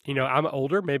I'm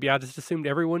older. Maybe I just assumed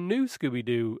everyone knew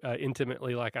Scooby-Doo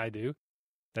intimately like I do.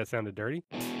 That sounded dirty.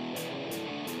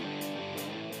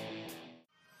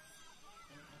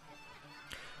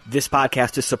 This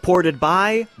podcast is supported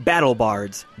by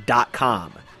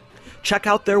BattleBards.com. Check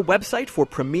out their website for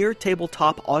premier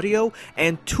tabletop audio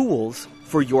and tools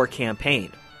for your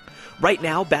campaign. Right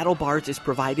now, BattleBards is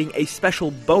providing a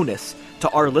special bonus to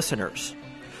our listeners.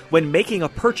 When making a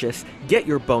purchase, get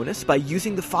your bonus by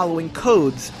using the following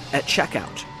codes at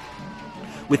checkout.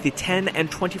 With the $10 and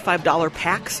 $25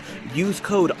 packs, use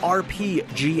code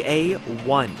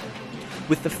RPGA1.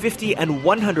 With the $50 and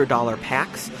 $100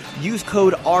 packs, use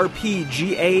code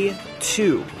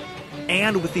RPGA2.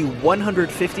 And with the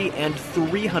 $150 and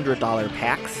 $300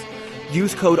 packs,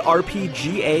 use code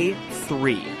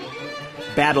RPGA3.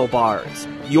 Battle Bards,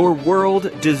 your world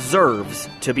deserves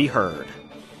to be heard.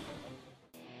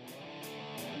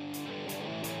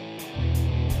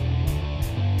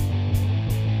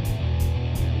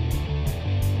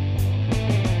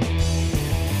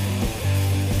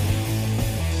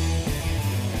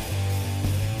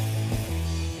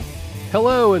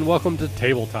 Hello and welcome to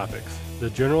Table Topics, the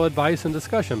general advice and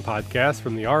discussion podcast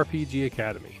from the RPG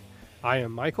Academy. I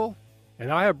am Michael,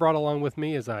 and I have brought along with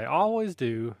me, as I always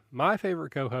do, my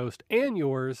favorite co-host and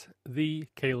yours, the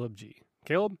Caleb G.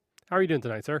 Caleb, how are you doing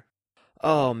tonight, sir?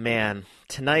 Oh man,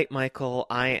 tonight, Michael,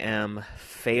 I am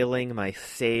failing my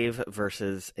save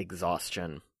versus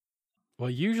exhaustion. Well,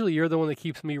 usually you're the one that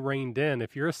keeps me reined in.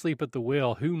 If you're asleep at the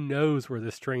wheel, who knows where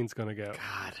this train's going to go?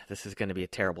 God, this is going to be a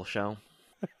terrible show.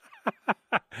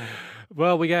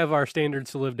 Well, we have our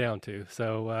standards to live down to.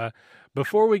 So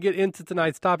before we get into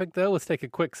tonight's topic, though, let's take a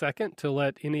quick second to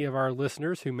let any of our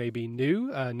listeners who may be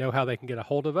new know how they can get a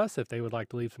hold of us if they would like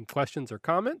to leave some questions or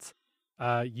comments.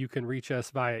 You can reach us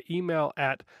via email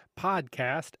at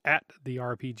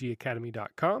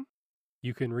podcast@therpgacademy.com.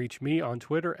 You can reach me on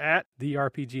Twitter at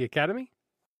therpgacademy.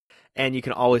 And you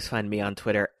can always find me on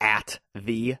Twitter at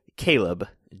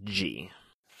 @thecalebg.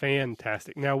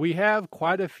 Fantastic. Now, we have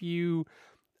quite a few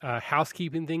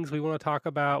housekeeping things we want to talk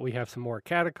about. We have some more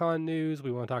Catacon news.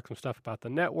 We want to talk some stuff about the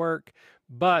network.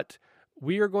 But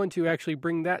we are going to actually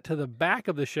bring that to the back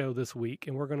of the show this week,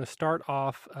 and we're going to start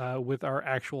off with our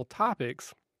actual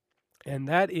topics. And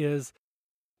that is,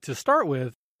 to start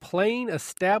with, playing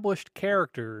established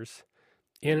characters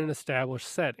in an established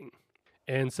setting.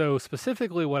 And so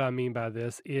specifically what I mean by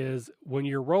this is when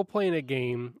you're role-playing a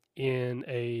game in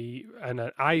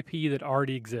an IP that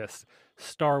already exists.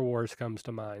 Star Wars comes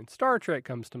to mind. Star Trek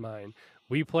comes to mind.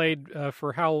 We played,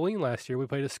 for Halloween last year, we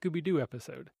played a Scooby-Doo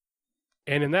episode.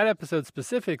 And in that episode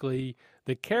specifically,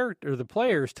 the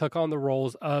players took on the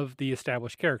roles of the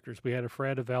established characters. We had a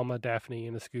Fred, a Velma, Daphne,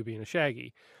 and a Scooby, and a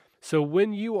Shaggy. So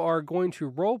when you are going to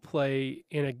role-play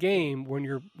in a game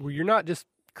where you're not just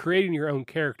creating your own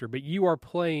character, but you are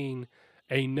playing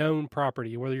a known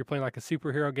property, whether you're playing like a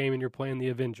superhero game and you're playing the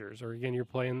Avengers, or again, you're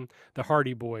playing the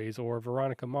Hardy Boys or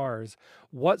Veronica Mars,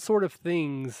 what sort of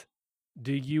things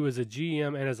do you as a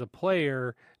GM and as a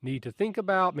player need to think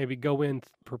about, maybe go in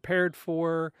prepared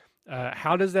for?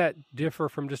 How does that differ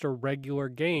from just a regular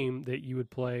game that you would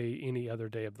play any other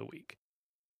day of the week?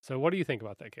 So what do you think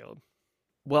about that, Caleb?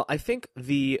 Well, I think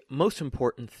the most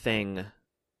important thing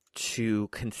to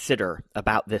consider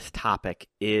about this topic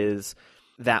is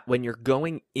that when you're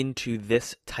going into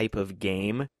this type of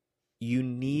game, you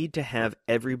need to have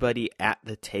everybody at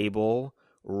the table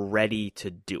ready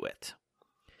to do it.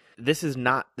 This is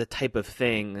not the type of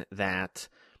thing that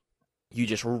you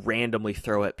just randomly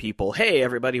throw at people. Hey,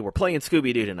 everybody, we're playing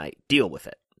Scooby-Doo tonight. Deal with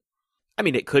it. I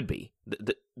mean, it could be.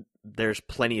 There's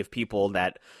plenty of people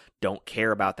that don't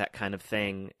care about that kind of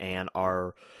thing and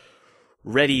are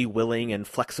ready, willing, and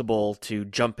flexible to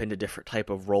jump into different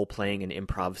type of role-playing and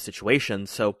improv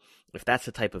situations. So if that's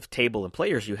the type of table and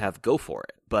players you have, go for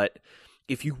it. But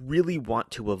if you really want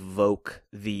to evoke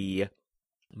the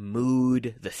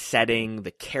mood, the setting, the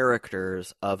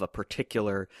characters of a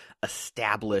particular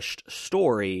established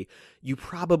story, you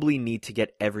probably need to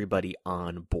get everybody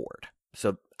on board.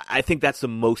 So I think that's the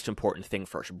most important thing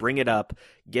first. Bring it up,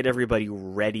 get everybody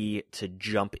ready to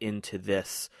jump into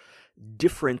this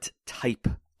different type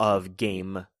of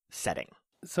game setting.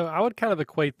 So I would kind of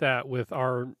equate that with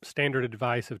our standard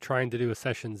advice of trying to do a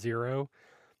session 0,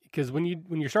 because when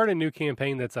you're starting a new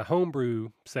campaign that's a homebrew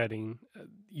setting,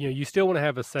 you still want to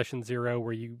have a session 0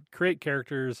 where you create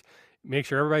characters, make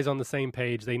sure everybody's on the same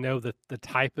page. They know the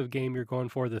type of game you're going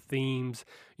for, the themes.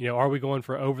 Are we going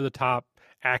for over the top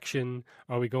action?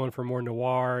 Are we going for more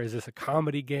noir? Is this a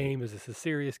comedy game? Is this a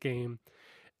serious game?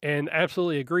 And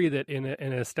absolutely agree that in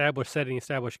an established setting,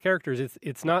 established characters,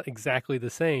 it's not exactly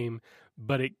the same,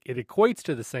 but it equates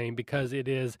to the same because it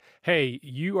is, hey,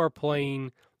 you are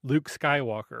playing Luke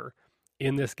Skywalker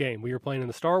in this game. We are playing in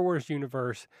the Star Wars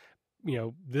universe.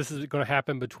 This is going to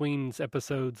happen between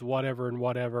episodes, whatever and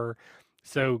whatever.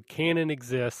 So canon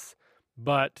exists,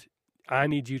 but I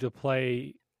need you to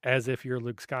play as if you're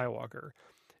Luke Skywalker.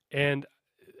 And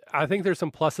I think there's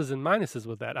some pluses and minuses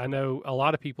with that. I know a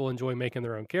lot of people enjoy making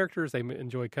their own characters. They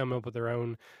enjoy coming up with their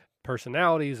own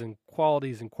personalities and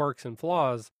qualities and quirks and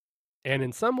flaws. And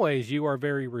in some ways, you are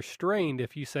very restrained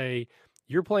if you say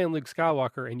you're playing Luke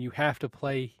Skywalker and you have to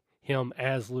play him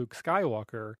as Luke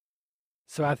Skywalker.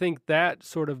 So I think that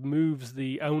sort of moves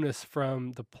the onus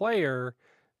from the player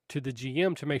to the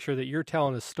GM to make sure that you're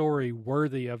telling a story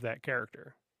worthy of that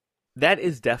character. That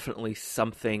is definitely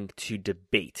something to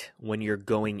debate when you're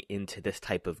going into this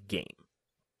type of game.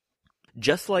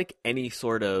 Just like any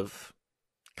sort of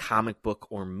comic book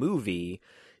or movie,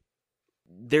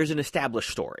 there's an established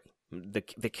story. The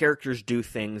characters do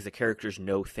things, the characters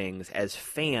know things. As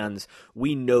fans,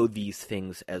 we know these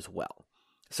things as well.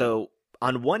 So,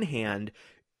 on one hand,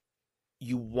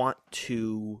 you want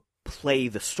to play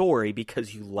the story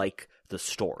because you like the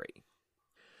story.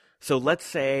 So let's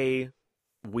say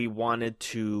we wanted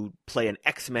to play an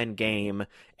X-Men game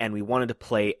and we wanted to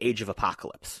play Age of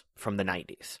Apocalypse from the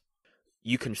 90s.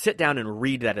 You can sit down and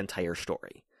read that entire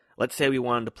story. Let's say we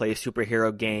wanted to play a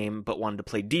superhero game but wanted to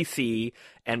play DC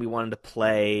and we wanted to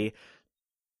play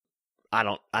I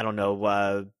don't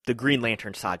know, the Green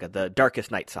Lantern saga, the Darkest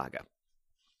Night saga.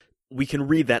 We can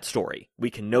read that story. We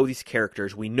can know these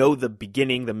characters. We know the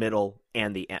beginning, the middle,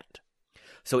 and the end.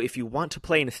 So if you want to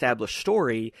play an established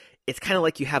story, it's kind of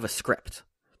like you have a script.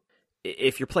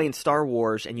 If you're playing Star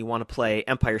Wars and you want to play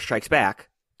Empire Strikes Back,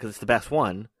 because it's the best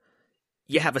one,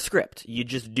 you have a script. You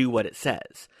just do what it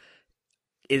says.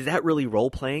 Is that really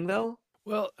role-playing, though?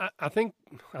 Well, I think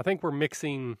we're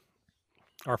mixing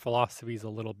our philosophies a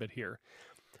little bit here.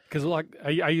 Because like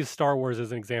I use Star Wars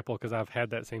as an example because I've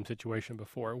had that same situation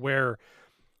before where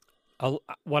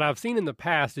what I've seen in the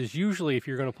past is usually if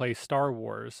you're going to play Star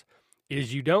Wars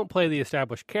is you don't play the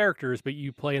established characters, but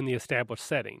you play in the established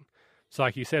setting. So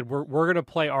like you said, we're going to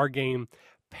play our game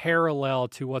parallel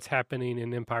to what's happening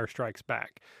in Empire Strikes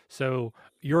Back. So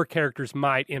your characters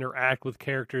might interact with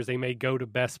characters. They may go to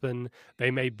Bespin.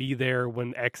 They may be there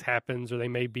when X happens, or they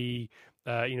may be,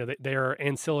 they are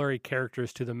ancillary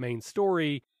characters to the main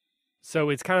story.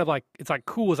 So it's kind of like, it's like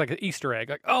cool. It's like an Easter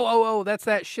egg. Like, oh, that's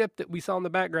that ship that we saw in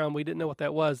the background. We didn't know what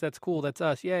that was. That's cool. That's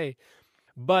us. Yay.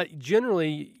 But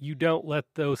generally, you don't let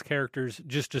those characters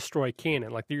just destroy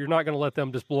canon. Like, you're not going to let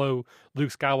them just blow Luke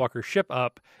Skywalker's ship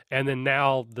up, and then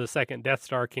now the second Death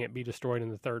Star can't be destroyed in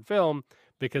the third film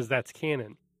because that's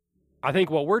canon. I think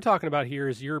what we're talking about here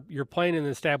is you're playing in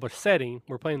an established setting.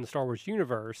 We're playing the Star Wars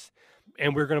universe,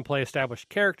 and we're going to play established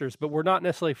characters, but we're not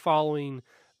necessarily following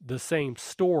the same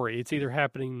story. It's either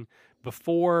happening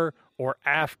before or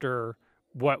after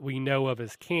what we know of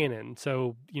as canon.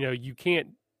 So, you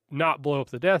can't not blow up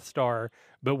the Death Star,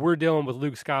 but we're dealing with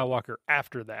Luke Skywalker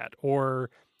after that, or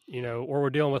we're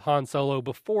dealing with Han Solo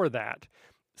before that.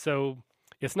 So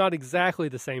it's not exactly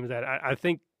the same as that. I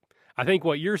think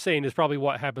what you're saying is probably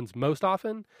what happens most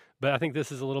often, but I think this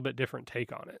is a little bit different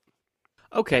take on it.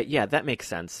 Okay, yeah, that makes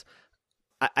sense.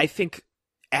 I think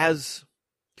as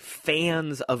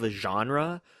fans of a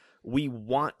genre, we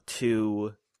want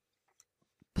to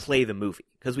play the movie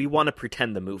because we want to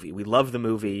pretend the movie. We love the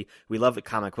movie. We love the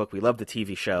comic book. We love the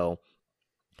TV show.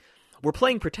 We're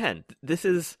playing pretend. This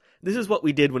is what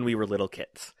we did when we were little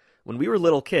kids. When we were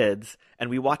little kids and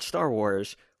we watched Star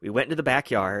Wars, we went into the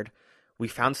backyard, we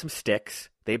found some sticks,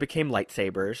 they became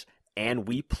lightsabers, and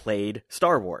we played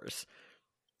Star Wars.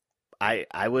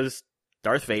 I was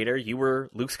Darth Vader, you were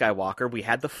Luke Skywalker, we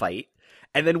had the fight,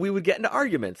 and then we would get into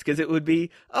arguments because it would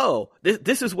be,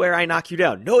 this is where I knock you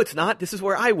down. No, it's not. This is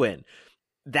where I win.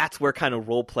 That's where kind of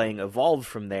role-playing evolved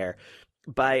from there.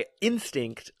 By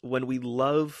instinct, when we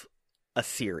love a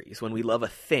series, when we love a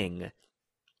thing,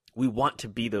 we want to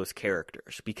be those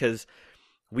characters because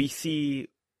we see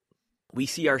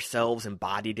ourselves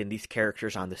embodied in these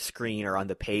characters on the screen or on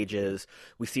the pages.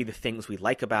 We see the things we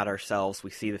like about ourselves. We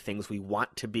see the things we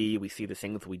want to be. We see the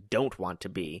things we don't want to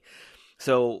be.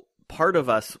 So part of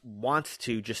us wants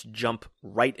to just jump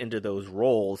right into those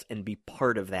roles and be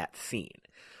part of that scene.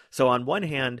 So on one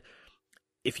hand,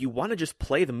 if you want to just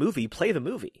play the movie, play the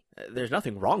movie. There's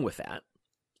nothing wrong with that.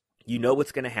 You know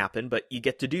what's going to happen, but you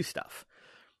get to do stuff.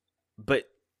 But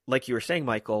like you were saying,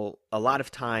 Michael, a lot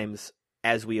of times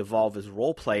as we evolve as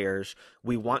role players,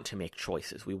 we want to make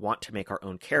choices. We want to make our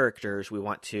own characters. We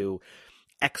want to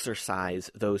exercise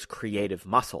those creative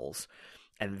muscles.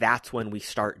 And that's when we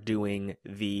start doing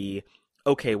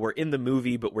okay, we're in the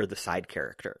movie, but we're the side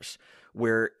characters.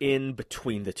 We're in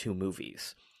between the two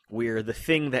movies. We're the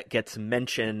thing that gets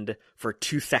mentioned for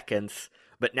 2 seconds,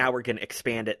 but now we're going to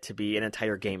expand it to be an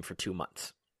entire game for 2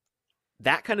 months.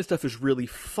 That kind of stuff is really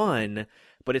fun,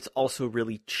 but it's also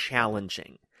really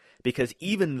challenging. Because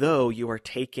even though you're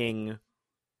taking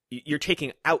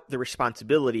out the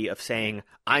responsibility of saying,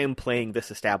 I am playing this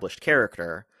established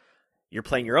character, you're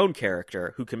playing your own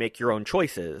character who can make your own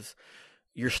choices,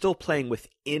 you're still playing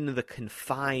within the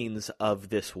confines of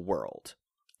this world.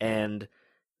 And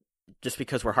just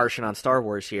because we're harshing on Star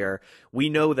Wars here, we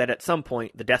know that at some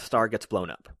point the Death Star gets blown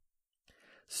up.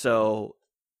 So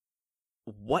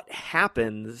what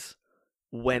happens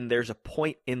when there's a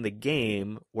point in the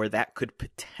game where that could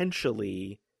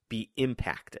potentially be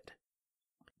impacted?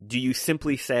 Do you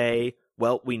simply say,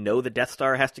 well, we know the Death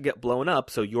Star has to get blown up,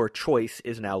 so your choice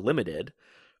is now limited?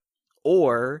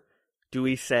 Or do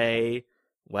we say,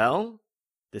 well,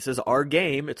 this is our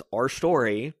game, it's our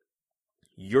story,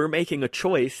 you're making a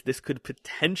choice, this could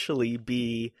potentially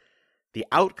be the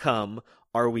outcome,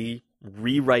 are we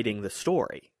rewriting the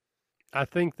story? I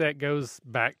think that goes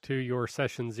back to your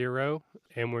session 0,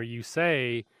 and where you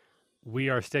say, we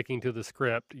are sticking to the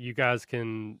script. You guys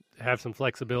can have some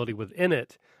flexibility within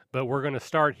it, but we're going to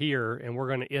start here and we're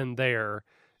going to end there,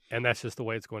 and that's just the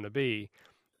way it's going to be.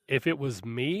 If it was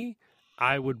me,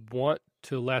 I would want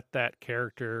to let that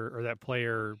character or that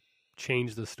player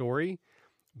change the story,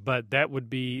 but that would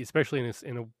be, especially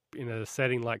in a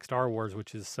setting like Star Wars,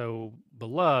 which is so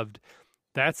beloved,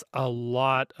 that's a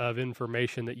lot of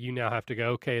information that you now have to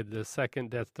go, okay, the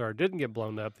second Death Star didn't get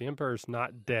blown up. The Empire's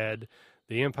not dead.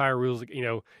 The Empire rules,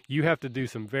 you have to do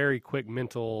some very quick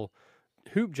mental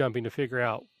hoop jumping to figure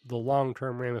out the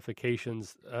long-term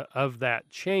ramifications of that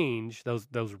change,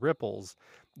 those ripples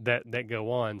that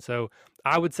go on. So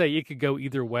I would say it could go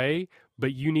either way,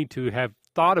 but you need to have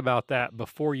thought about that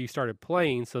before you started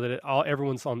playing so that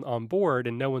everyone's on board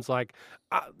and no one's like,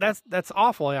 that's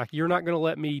awful. Like, you're not going to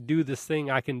let me do this thing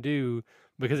I can do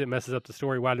because it messes up the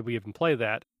story. Why did we even play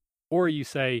that? Or you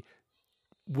say,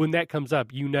 when that comes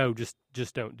up,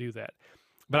 just don't do that.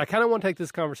 But I kind of want to take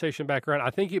this conversation back around. I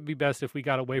think it'd be best if we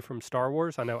got away from Star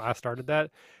Wars. I know I started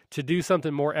that, to do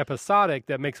something more episodic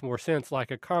that makes more sense,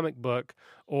 like a comic book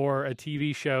or a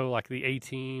TV show like The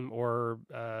A-Team or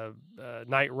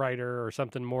Knight Rider, or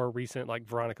something more recent like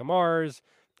Veronica Mars.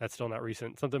 That's still not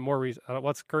recent. Something more recent.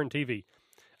 What's current TV?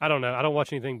 I don't know. I don't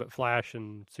watch anything but Flash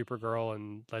and Supergirl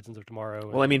and Legends of Tomorrow.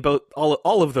 Well, I mean,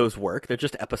 all of those work. They're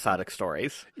just episodic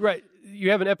stories. Right. You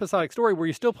have an episodic story where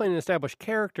you're still playing an established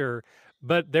character,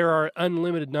 but there are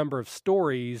unlimited number of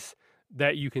stories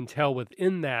that you can tell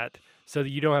within that, so that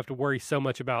you don't have to worry so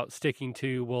much about sticking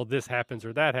to, well, this happens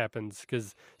or that happens,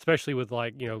 because especially with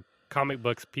comic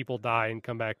books, people die and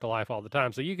come back to life all the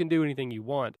time. So you can do anything you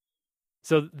want.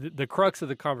 So the crux of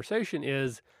the conversation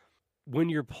is, when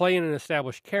you're playing an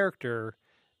established character,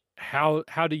 how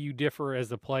do you differ as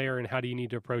the player, and how do you need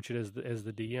to approach it as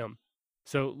the DM?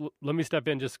 So let me step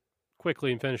in just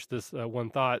quickly and finish this one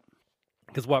thought.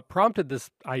 Because what prompted this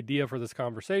idea for this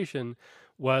conversation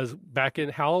was, back in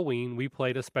Halloween, we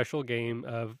played a special game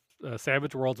of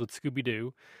Savage Worlds with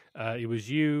Scooby-Doo. It was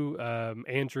you,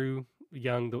 Andrew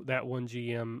Young, that one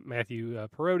GM, Matthew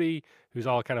Perotti, who's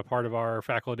all kind of part of our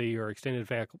faculty or extended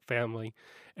family,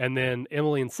 and then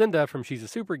Emily and Cinda from She's a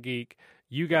Super Geek.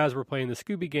 You guys were playing the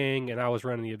Scooby Gang, and I was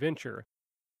running the adventure.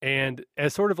 And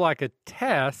as sort of like a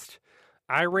test,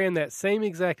 I ran that same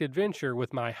exact adventure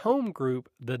with my home group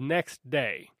the next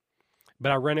day,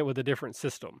 but I ran it with a different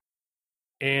system.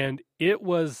 And it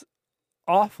was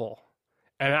awful.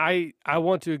 And I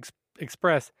want to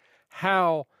express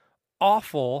how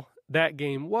awful that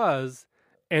game was.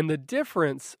 And the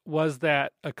difference was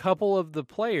that a couple of the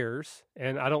players,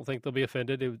 and I don't think they'll be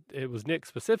offended, it was Nick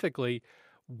specifically,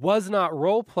 was not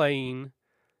role-playing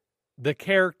the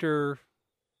character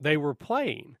they were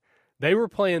playing. They were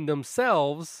playing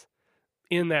themselves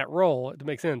in that role, to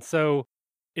make sense. So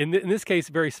in this case,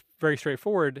 very, very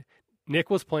straightforward, Nick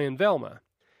was playing Velma.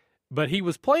 But he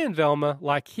was playing Velma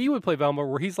like he would play Velma,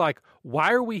 where he's like,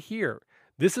 why are we here?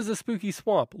 This is a spooky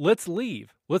swamp. Let's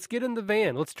leave. Let's get in the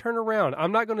van. Let's turn around.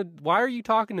 Why are you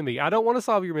talking to me? I don't want to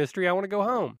solve your mystery. I want to go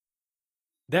home.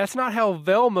 That's not how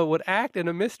Velma would act in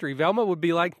a mystery. Velma would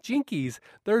be like, Jinkies,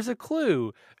 there's a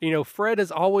clue. Fred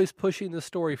is always pushing the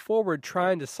story forward,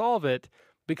 trying to solve it,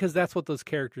 because that's what those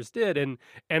characters did. And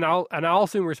I'll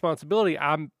assume responsibility.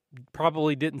 I'm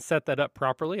probably didn't set that up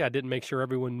properly. I didn't make sure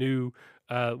everyone knew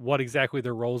what exactly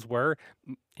their roles were.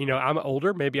 You know, I'm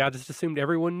older. Maybe I just assumed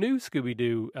everyone knew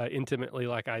Scooby-Doo intimately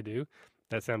like I do.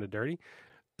 That sounded dirty.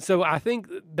 So I think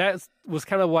that was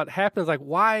kind of what happened. Like,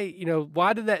 why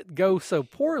did that go so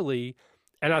poorly?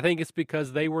 And I think it's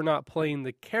because they were not playing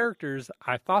the characters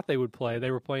I thought they would play.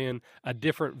 They were playing a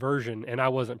different version, and I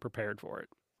wasn't prepared for it.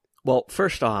 Well,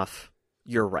 first off,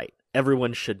 you're right.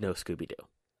 Everyone should know Scooby-Doo.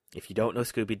 If you don't know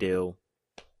Scooby-Doo,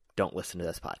 don't listen to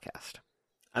this podcast.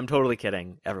 I'm totally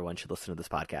kidding. Everyone should listen to this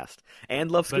podcast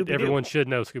and love Scooby-Doo. But everyone should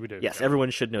know Scooby-Doo. Yes,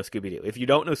 everyone should know Scooby-Doo. If you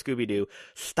don't know Scooby-Doo,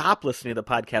 stop listening to the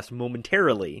podcast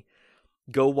momentarily.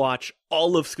 Go watch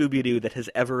all of Scooby-Doo that has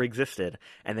ever existed,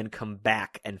 and then come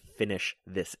back and finish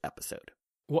this episode.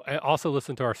 Well, also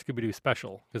listen to our Scooby-Doo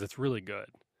special, because it's really good,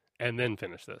 and then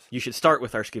finish this. You should start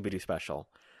with our Scooby-Doo special,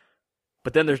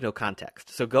 but then there's no context.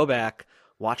 So go back,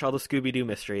 watch all the Scooby-Doo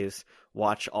mysteries,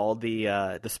 watch all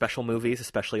the special movies,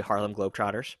 especially Harlem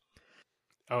Globetrotters.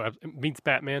 Oh, it meets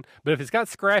Batman. But if it's got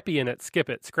Scrappy in it, skip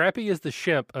it. Scrappy is the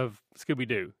Shemp of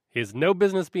Scooby-Doo. He has no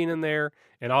business being in there,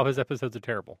 and all his episodes are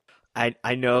terrible.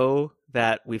 I know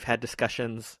that we've had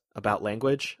discussions about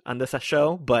language on this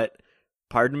show, but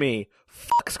pardon me,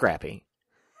 fuck Scrappy.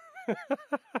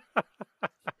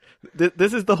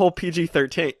 This is the whole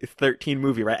PG-13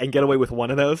 movie, right? I can get away with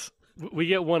one of those. We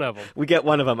get one of them. We get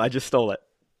one of them. I just stole it.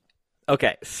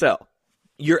 Okay, so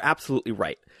you're absolutely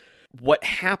right. What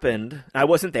happened, I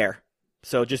wasn't there,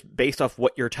 so just based off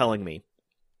what you're telling me,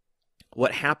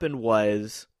 what happened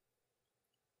was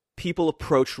people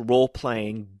approached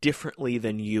role-playing differently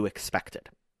than you expected.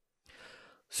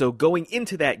 So going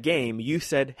into that game, you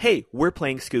said, hey, we're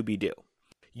playing Scooby-Doo.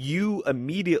 You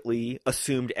immediately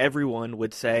assumed everyone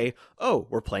would say, oh,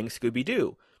 we're playing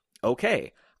Scooby-Doo.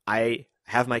 Okay, I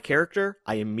have my character,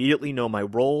 I immediately know my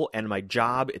role and my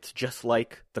job. It's just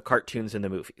like the cartoons and the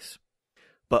movies.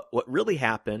 But what really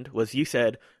happened was you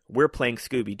said, we're playing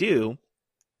Scooby-Doo,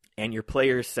 and your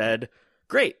players said,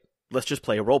 great, let's just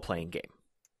play a role-playing game.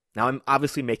 Now, I'm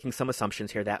obviously making some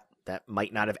assumptions here that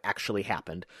might not have actually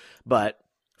happened, but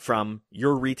from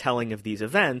your retelling of these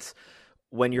events,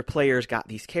 when your players got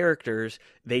these characters,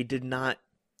 they did not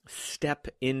step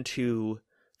into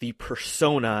the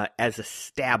persona as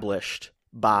established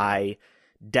by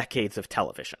decades of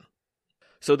television.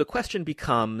 So the question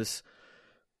becomes,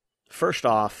 first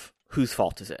off, whose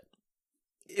fault is it?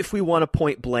 If we want to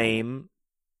point blame,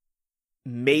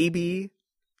 maybe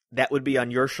that would be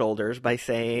on your shoulders by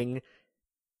saying,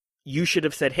 you should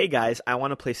have said, hey guys, I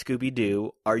want to play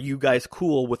Scooby-Doo. Are you guys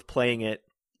cool with playing it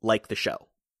like the show?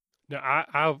 No,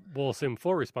 I will assume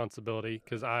full responsibility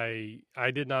because I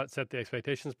did not set the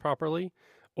expectations properly,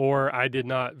 or I did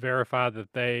not verify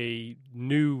that they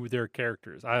knew their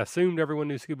characters. I assumed everyone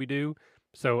knew Scooby-Doo,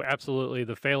 so absolutely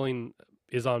the failing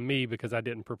is on me because I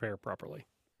didn't prepare properly.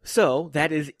 So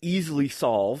that is easily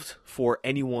solved for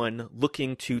anyone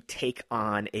looking to take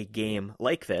on a game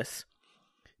like this.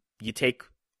 You take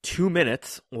 2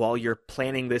 minutes while you're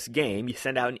planning this game. You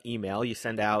send out an email, you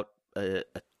send out a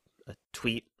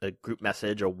tweet, a group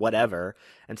message, or whatever,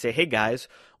 and say, hey guys,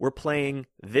 we're playing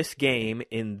this game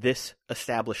in this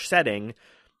established setting.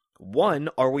 1,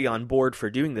 are we on board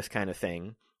for doing this kind of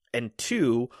thing? And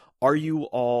 2, are you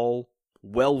all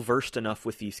well-versed enough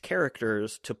with these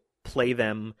characters to play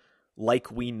them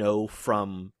like we know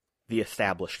from the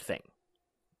established thing?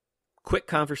 Quick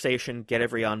conversation, get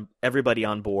everybody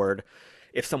on board.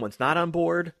 If someone's not on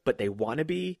board, but they want to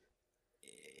be,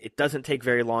 it doesn't take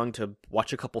very long to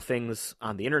watch a couple things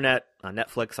on the internet, on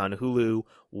Netflix, on Hulu,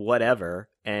 whatever,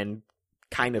 and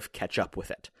kind of catch up with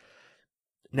it.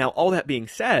 Now, all that being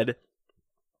said,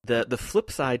 the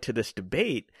flip side to this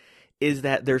debate is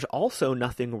that there's also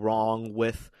nothing wrong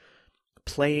with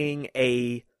playing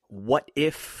a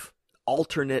what-if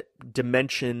alternate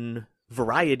dimension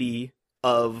variety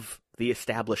of the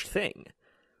established thing.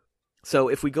 So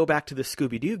if we go back to the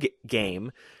Scooby-Doo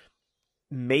game,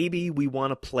 maybe we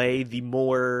want to play the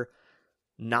more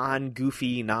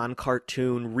non-goofy,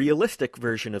 non-cartoon, realistic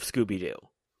version of Scooby-Doo.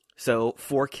 So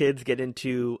 4 kids get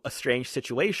into a strange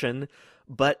situation,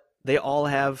 but they all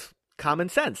have common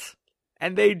sense.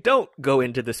 And they don't go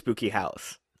into the spooky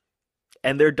house.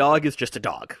 And their dog is just a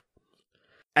dog.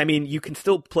 I mean, you can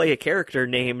still play a character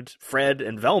named Fred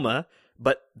and Velma,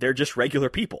 but they're just regular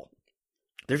people.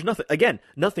 There's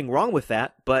nothing wrong with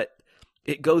that, but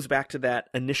it goes back to that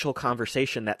initial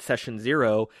conversation, that session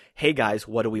 0. Hey guys,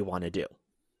 what do we want to do?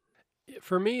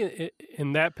 For me,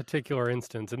 in that particular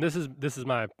instance, and this is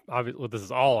my obvious, this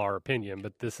is all our opinion,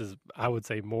 but this is, I would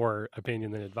say, more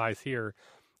opinion than advice here,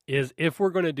 is if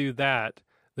we're going to do that,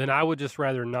 then I would just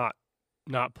rather not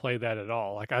not play that at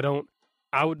all. Like I don't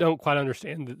quite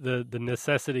understand the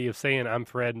necessity of saying I'm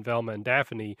Fred and Velma and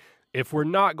Daphne if we're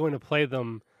not going to play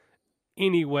them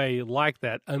anyway like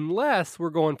that, unless we're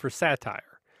going for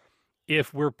satire.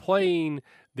 If we're playing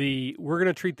we're going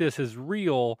to treat this as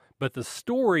real, but the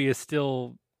story is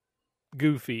still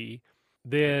goofy,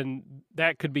 then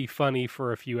that could be funny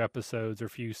for a few episodes or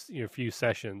few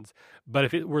sessions. But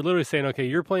if we're literally saying, okay,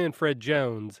 you're playing Fred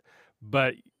Jones,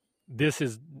 but this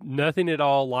is nothing at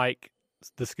all like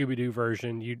the Scooby-Doo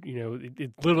version.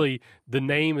 It literally, the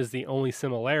name is the only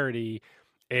similarity,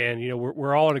 and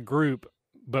we're all in a group,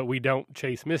 but we don't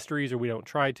chase mysteries or we don't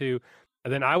try to.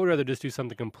 And then I would rather just do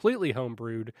something completely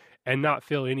homebrewed and not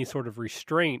feel any sort of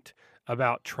restraint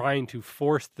about trying to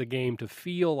force the game to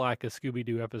feel like a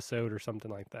Scooby-Doo episode or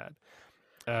something like that.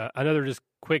 Another just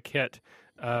quick hit.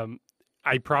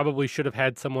 I probably should have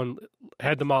had them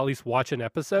all at least watch an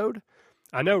episode.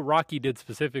 I know Rocky did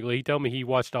specifically. He told me he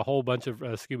watched a whole bunch of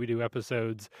Scooby-Doo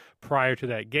episodes prior to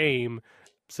that game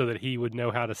so that he would know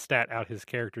how to stat out his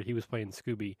character. He was playing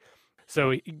Scooby.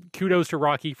 So kudos to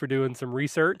Rocky for doing some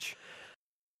research.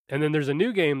 And then there's a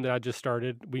new game that I just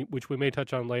started, which we may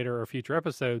touch on later or future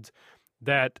episodes,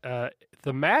 that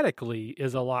thematically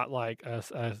is a lot like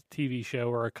a TV show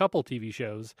or a couple TV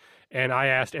shows. And I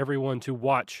asked everyone to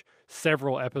watch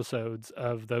several episodes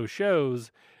of those shows,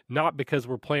 not because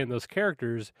we're playing those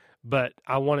characters, but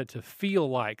I want it to feel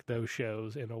like those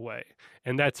shows in a way.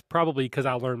 And that's probably because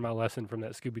I learned my lesson from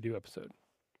that Scooby-Doo episode.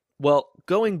 Well,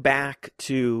 going back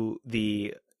to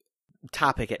the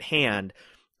topic at hand,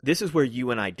 this is where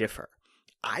you and I differ.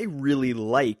 I really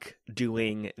like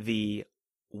doing the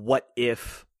what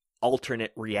if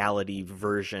alternate reality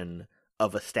version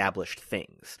of established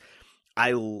things.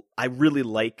 I really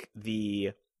like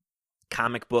the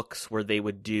comic books where they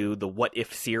would do the what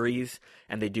if series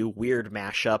and they do weird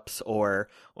mashups, or,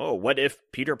 oh, what if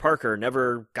Peter Parker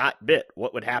never got bit?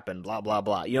 What would happen? Blah, blah,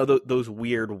 blah. Those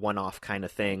weird one-off kind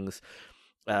of things.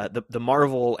 The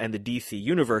Marvel and the DC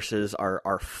universes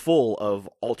are full of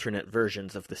alternate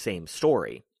versions of the same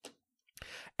story.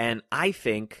 And I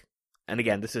think, and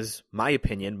again, this is my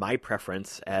opinion, my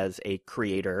preference as a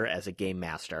creator, as a game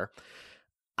master,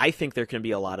 I think there can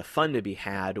be a lot of fun to be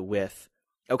had with,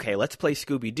 okay, let's play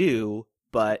Scooby-Doo,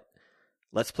 but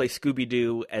let's play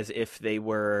Scooby-Doo as if they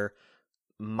were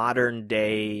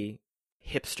modern-day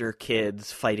hipster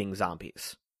kids fighting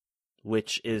zombies,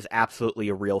 which is absolutely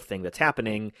a real thing that's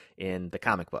happening in the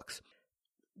comic books,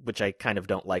 which I kind of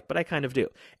don't like, but I kind of do.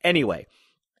 Anyway,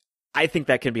 I think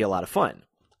that can be a lot of fun.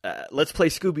 Let's play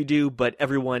Scooby-Doo, but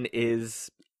everyone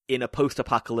is in a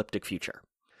post-apocalyptic future.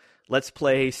 Let's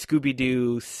play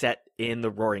Scooby-Doo set in the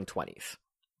Roaring 20s.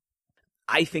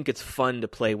 I think it's fun to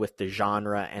play with the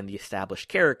genre and the established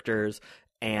characters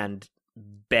and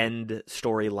bend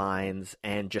storylines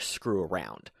and just screw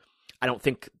around. I don't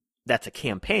think that's a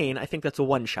campaign. I think that's a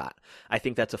one-shot. I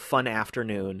think that's a fun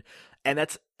afternoon. And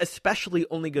that's especially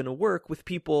only going to work with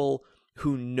people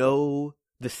who know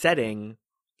the setting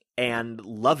and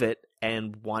love it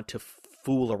and want to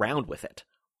fool around with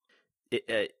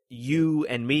it. You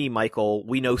and me, Michael,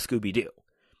 we know Scooby-Doo.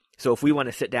 So if we want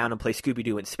to sit down and play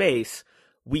Scooby-Doo in space,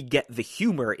 we get the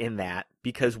humor in that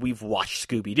because we've watched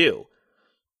Scooby-Doo.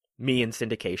 Me in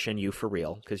syndication, you for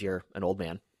real, because you're an old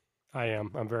man. I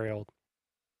am. I'm very old.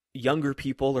 Younger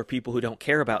people or people who don't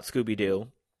care about Scooby-Doo,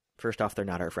 first off, they're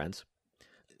not our friends.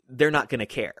 They're not going to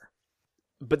care.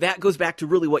 But that goes back to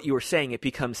really what you were saying. It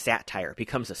becomes satire. It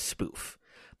becomes a spoof.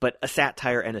 But a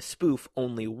satire and a spoof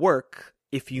only work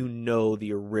if you know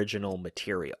the original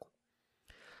material.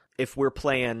 If we're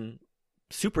playing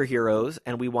superheroes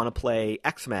and we want to play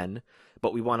X-Men,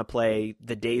 but we want to play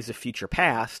the Days of Future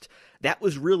Past, that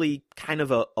was really kind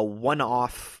of a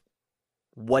one-off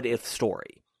what-if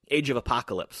story. Age of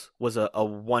Apocalypse was a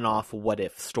one-off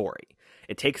what-if story.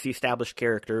 It takes the established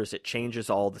characters, it changes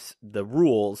all the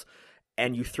rules,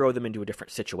 and you throw them into a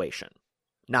different situation.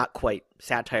 Not quite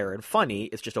satire and funny,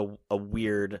 it's just a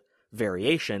weird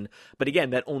variation. But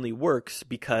again, that only works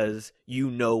because you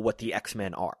know what the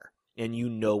X-Men are, and you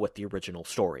know what the original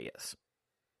story is.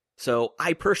 So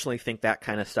I personally think that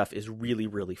kind of stuff is really,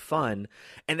 really fun.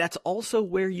 And that's also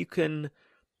where you can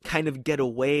kind of get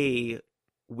away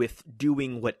with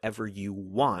doing whatever you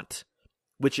want,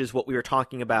 which is what we were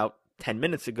talking about 10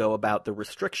 minutes ago about the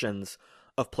restrictions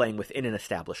of playing within an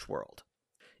established world.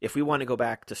 If we want to go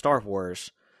back to Star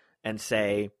Wars and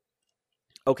say,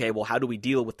 okay, well, how do we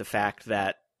deal with the fact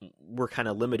that we're kind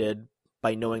of limited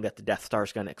by knowing that the Death Star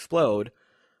is going to explode?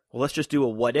 Well, let's just do a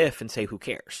what if and say, who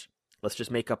cares? Let's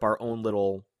just make up our own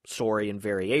little story and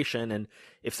variation, and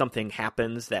if something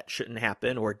happens that shouldn't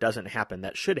happen or doesn't happen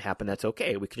that should happen, that's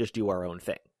okay. We could just do our own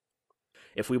thing.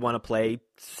 If we want to play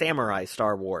samurai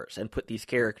Star Wars and put these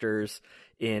characters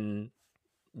in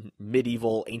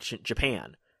medieval ancient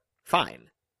Japan, fine.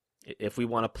 If we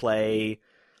want to play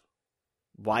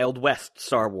Wild West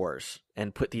Star Wars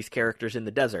and put these characters in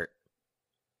the desert,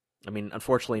 I mean,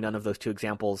 unfortunately, none of those two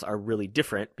examples are really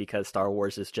different because Star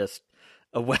Wars is just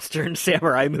a Western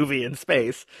samurai movie in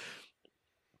space.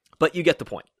 But you get the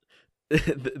point.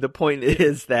 The point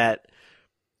is that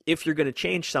if you're going to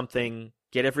change something,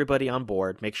 get everybody on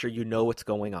board, make sure you know what's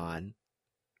going on,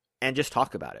 and just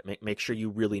talk about it. Make sure you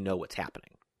really know what's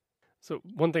happening. So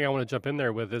one thing I want to jump in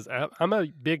there with is I'm a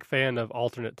big fan of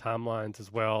alternate timelines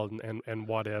as well and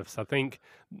what ifs. I think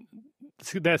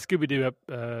that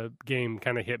Scooby-Doo game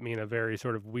kind of hit me in a very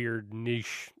sort of weird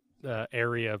niche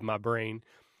area of my brain.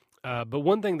 But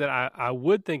one thing that I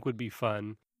would think would be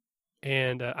fun,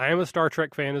 and I am a Star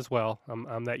Trek fan as well.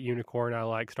 I'm that unicorn. I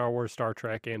like Star Wars, Star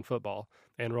Trek, and football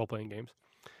and role-playing games.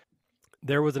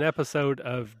 There was an episode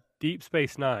of Deep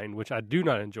Space Nine, which I do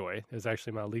not enjoy, is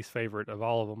actually my least favorite of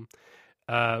all of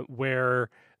them,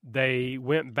 where they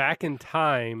went back in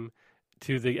time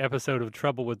to the episode of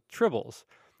Trouble with Tribbles.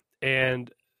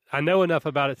 And I know enough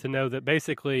about it to know that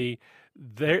basically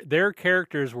their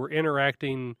characters were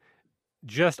interacting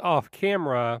just off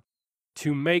camera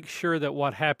to make sure that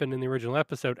what happened in the original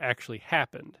episode actually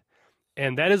happened.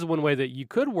 And that is one way that you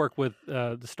could work with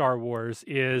the Star Wars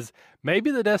is maybe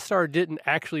the Death Star didn't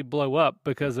actually blow up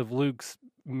because of Luke's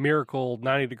miracle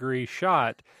 90-degree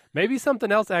shot. Maybe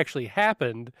something else actually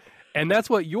happened, and that's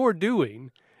what you're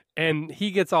doing, and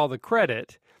he gets all the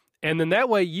credit. And then that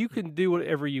way you can do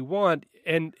whatever you want,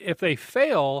 and if they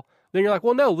fail, then you're like,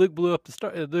 well, no, Luke blew up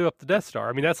the Death Star.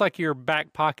 I mean, that's like your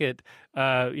back pocket,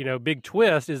 big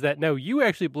twist is that, no, you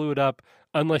actually blew it up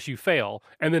unless you fail.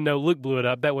 And then, no, Luke blew it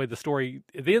up. That way the story,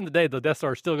 at the end of the day, the Death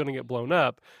Star is still going to get blown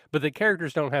up, but the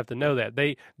characters don't have to know that.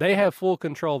 They have full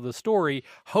control of the story.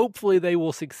 Hopefully they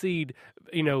will succeed,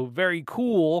 very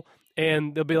cool.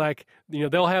 And they'll be like,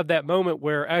 they'll have that moment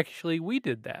where actually we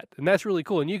did that. And that's really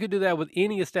cool. And you could do that with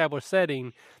any established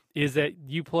setting, is that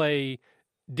you play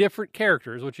different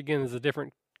characters, which again is a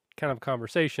different kind of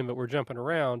conversation, but we're jumping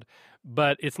around.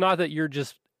 But it's not that you're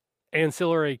just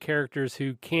ancillary characters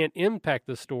who can't impact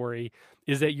the story,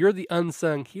 is that you're the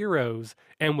unsung heroes,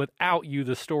 and without you,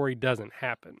 the story doesn't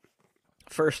happen.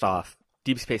 First off,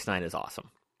 Deep Space Nine is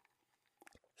awesome.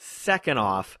 Second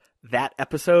off, that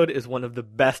episode is one of the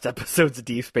best episodes of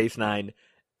Deep Space Nine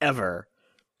ever.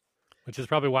 Which is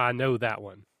probably why I know that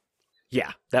one.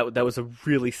 Yeah, that was a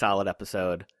really solid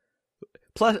episode.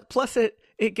 Plus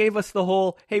it gave us the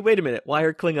whole, hey, wait a minute, why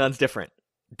are Klingons different?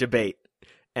 Debate.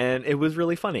 And it was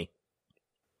really funny.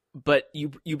 But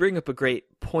you bring up a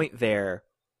great point there.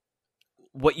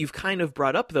 What you've kind of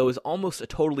brought up, though, is almost a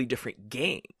totally different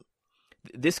game.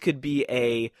 This could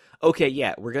be okay,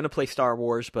 yeah, we're going to play Star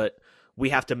Wars, but we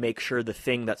have to make sure the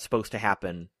thing that's supposed to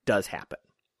happen does happen.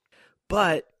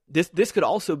 But this could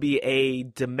also be a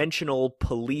dimensional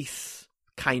police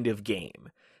kind of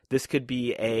game. This could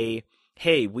be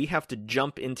hey, we have to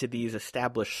jump into these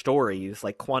established stories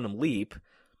like Quantum Leap,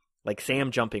 like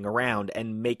Sam jumping around,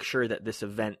 and make sure that this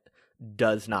event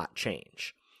does not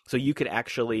change. So you could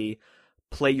actually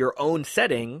play your own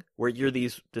setting where you're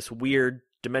this weird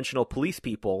dimensional police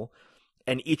people,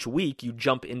 and each week you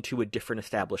jump into a different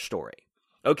established story.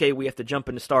 Okay, we have to jump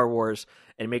into Star Wars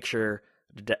and make sure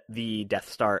the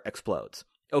Death Star explodes.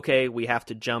 Okay, we have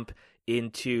to jump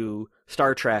into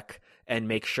Star Trek and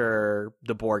make sure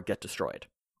the Borg get destroyed.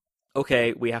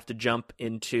 Okay, we have to jump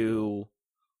into,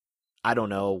 I don't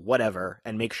know, whatever,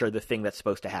 and make sure the thing that's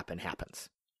supposed to happen happens.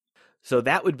 So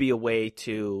that would be a way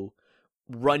to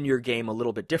run your game a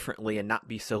little bit differently and not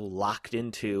be so locked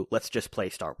into, let's just play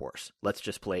Star Wars. Let's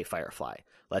just play Firefly.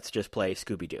 Let's just play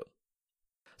Scooby-Doo.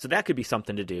 So that could be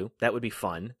something to do. That would be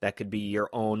fun. That could be your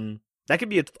own... That could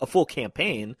be a full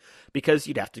campaign, because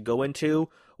you'd have to go into,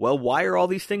 well, why are all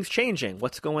these things changing?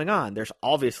 What's going on? There's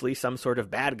obviously some sort of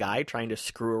bad guy trying to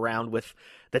screw around with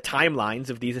the timelines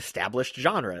of these established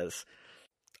genres.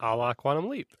 A la Quantum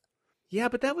Leap. Yeah,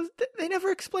 but they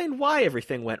never explained why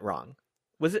everything went wrong.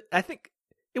 Was it, I think,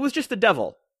 it was just the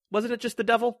devil. Wasn't it just the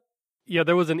devil? Yeah,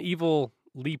 there was an evil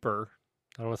leaper.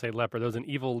 I don't want to say leper. There was an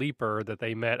evil leaper that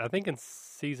they met, I think in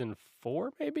season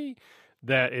 4, maybe?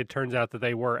 That it turns out that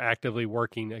they were actively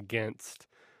working against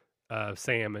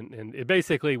Sam, and it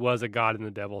basically was a God and the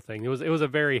devil thing. It was a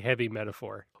very heavy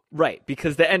metaphor. Right,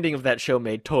 because the ending of that show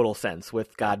made total sense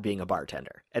with God being a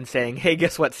bartender and saying, hey,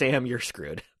 guess what, Sam, you're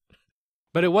screwed.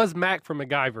 But it was Mac from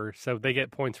MacGyver, so they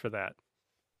get points for that.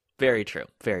 Very true.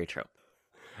 Very true.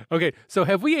 Okay, so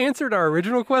have we answered our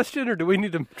original question, or do we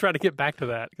need to try to get back to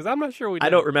that? Because I'm not sure we did. I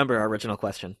don't remember our original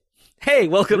question. Hey,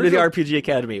 welcome to the RPG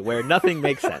Academy, where nothing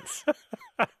makes sense.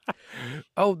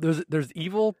 Oh, there's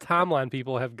evil timeline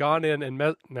people have gone in and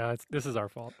no, this is our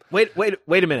fault. Wait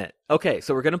a minute. Okay,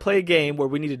 so we're going to play a game where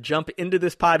we need to jump into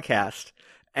this podcast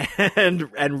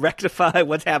and rectify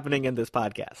what's happening in this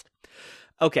podcast.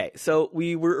 Okay, so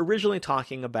we were originally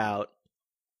talking about,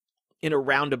 in a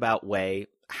roundabout way,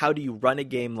 how do you run a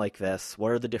game like this?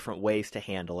 What are the different ways to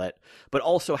handle it? But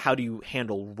also, how do you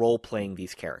handle role-playing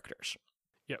these characters?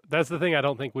 Yeah, that's the thing I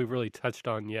don't think we've really touched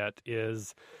on yet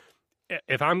is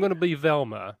if I'm going to be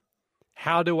Velma,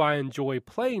 how do I enjoy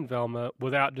playing Velma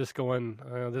without just going,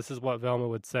 this is what Velma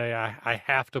would say, I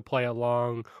have to play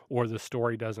along or the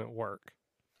story doesn't work?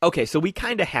 Okay, so we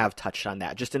kind of have touched on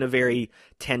that, just in a very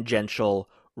tangential,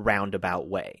 roundabout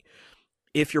way.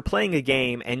 If you're playing a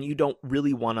game and you don't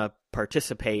really want to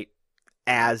participate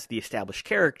as the established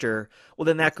character, well,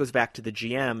 then that goes back to the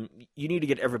GM. You need to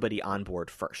get everybody on board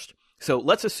first. So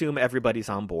let's assume everybody's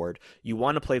on board. You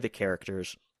want to play the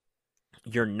characters.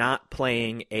 You're not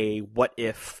playing a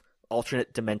what-if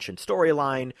alternate dimension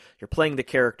storyline. You're playing the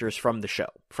characters from the show,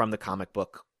 from the comic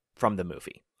book, from the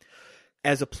movie.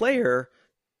 As a player,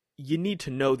 you need to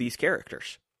know these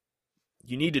characters.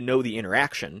 You need to know the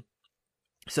interaction.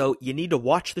 So you need to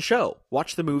watch the show,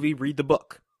 watch the movie, read the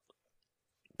book.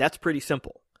 That's pretty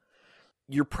simple.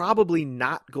 You're probably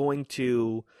not going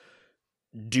to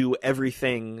do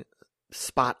everything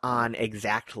spot on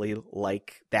exactly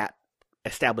like that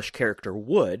established character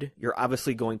would. You're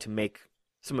obviously going to make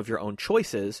some of your own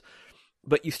choices,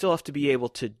 but you still have to be able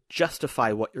to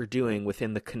justify what you're doing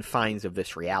within the confines of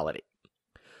this reality.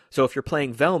 So if you're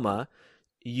playing Velma,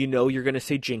 you know you're going to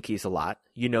say jinkies a lot.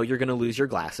 You know you're going to lose your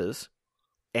glasses.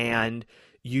 And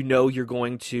you know you're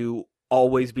going to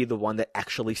always be the one that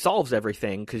actually solves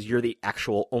everything because you're the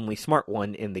actual only smart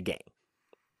one in the game.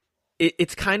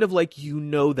 It's kind of like you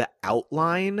know the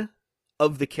outline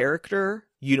of the character,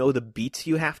 you know the beats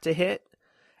you have to hit,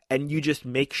 and you just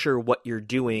make sure what you're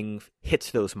doing hits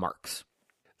those marks.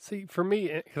 See, for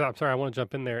me, because I'm sorry, I want to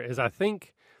jump in there, is I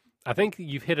think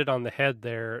you've hit it on the head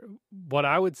there. What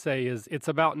I would say is it's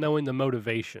about knowing the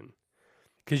motivation.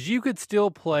 Because you could still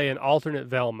play an alternate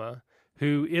Velma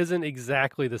who isn't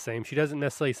exactly the same. She doesn't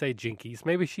necessarily say jinkies.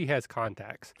 Maybe she has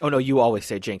contacts. Oh, no, you always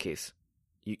say jinkies.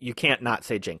 You can't not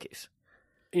say jinkies.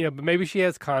 You know, but maybe she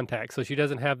has contacts, so she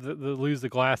doesn't have the lose the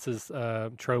glasses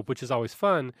trope, which is always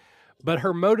fun. But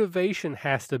her motivation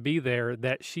has to be there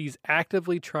that she's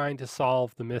actively trying to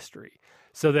solve the mystery.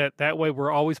 So that way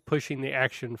we're always pushing the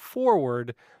action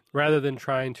forward rather than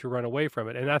trying to run away from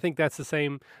it. And I think that's the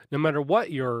same no matter what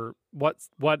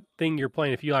thing you're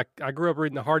playing. If you like, I grew up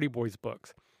reading the Hardy Boys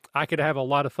books. I could have a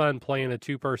lot of fun playing a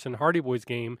 2-person Hardy Boys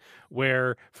game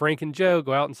where Frank and Joe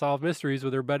go out and solve mysteries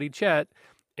with their buddy Chet.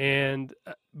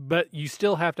 But you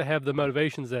still have to have the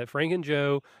motivations that Frank and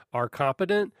Joe are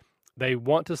competent. They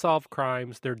want to solve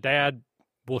crimes. Their dad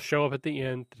will show up at the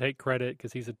end to take credit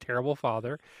because he's a terrible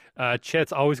father.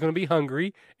 Chet's always going to be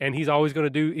hungry, and he's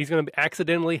going to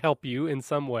accidentally help you in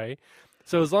some way.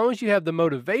 So as long as you have the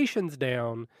motivations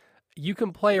down, you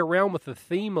can play around with the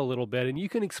theme a little bit, and you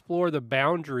can explore the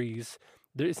boundaries.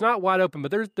 It's not wide open,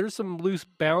 but there's some loose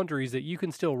boundaries that you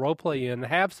can still roleplay in,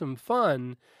 have some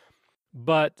fun,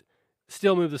 but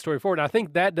still move the story forward. And I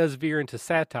think that does veer into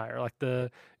satire,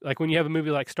 like when you have a movie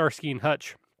like Starsky and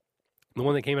Hutch, the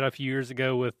one that came out a few years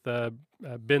ago with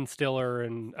Ben Stiller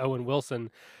and Owen Wilson.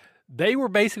 They were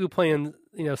basically playing,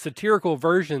 satirical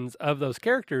versions of those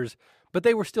characters, but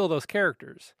they were still those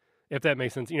characters, if that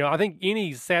makes sense. I think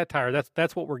any satire,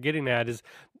 that's what we're getting at, is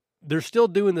they're still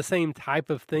doing the same type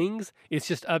of things. It's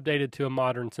just updated to a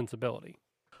modern sensibility.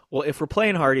 Well, if we're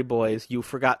playing Hardy Boys, you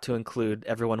forgot to include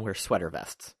everyone wears sweater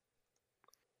vests.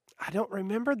 I don't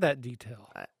remember that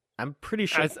detail. I'm pretty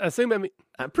sure.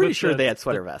 I'm pretty sure they had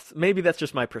sweater vests. Maybe that's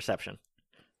just my perception.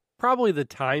 Probably the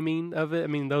timing of it. I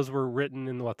mean, those were written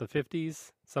in the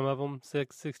 50s. Some of them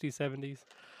 60s, 70s.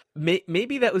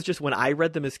 Maybe that was just when I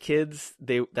read them as kids.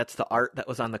 That's the art that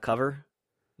was on the cover.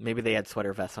 Maybe they had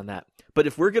sweater vests on that. But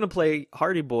if we're gonna play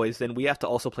Hardy Boys, then we have to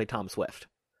also play Tom Swift.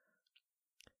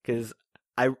 Because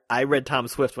I read Tom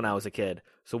Swift when I was a kid,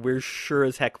 so we're sure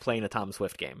as heck playing a Tom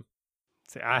Swift game.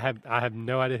 See, I have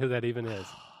no idea who that even is.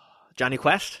 Johnny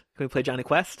Quest? Can we play Johnny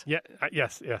Quest? Yeah.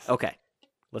 Yes. Okay.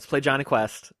 Let's play Johnny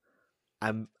Quest.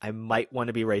 I might want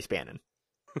to be Ray Spannon.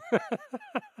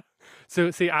 So,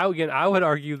 see, I would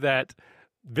argue that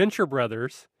Venture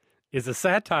Brothers is a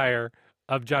satire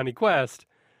of Johnny Quest,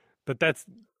 but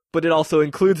it also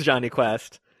includes Johnny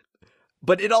Quest.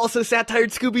 but it also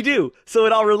satired Scooby-Doo, so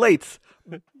it all relates.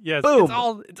 Yes,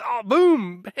 Boom. It's all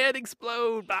boom, head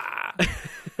explode. Bah.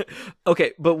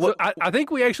 Okay, but what So I think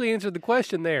we actually answered the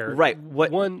question there. Right.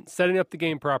 One, setting up the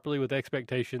game properly with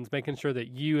expectations, making sure that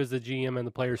you as the GM and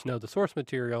the players know the source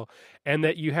material, and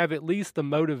that you have at least the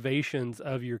motivations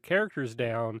of your characters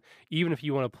down, even if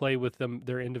you want to play with them,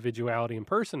 their individuality and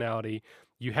personality.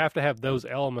 You have to have those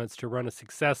elements to run a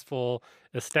successful,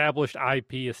 established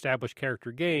IP, established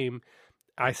character game.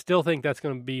 I still think that's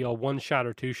going to be a one-shot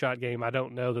or two-shot game. I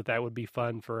don't know that would be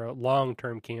fun for a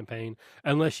long-term campaign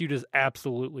unless you just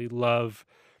absolutely love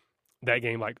that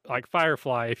game. Like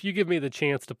Firefly. If you give me the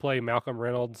chance to play Malcolm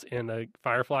Reynolds in a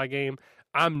Firefly game,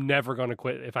 I'm never going to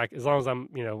quit. As long as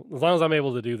I'm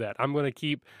able to do that, I'm going to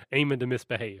keep aiming to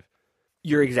misbehave.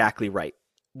 You're exactly right.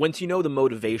 Once you know the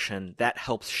motivation, that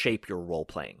helps shape your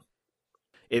role-playing.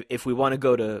 If we want to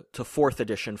go to 4th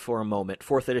edition for a moment,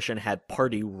 4th edition had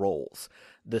party roles.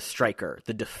 The striker,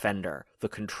 the defender, the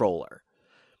controller.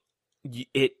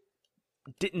 It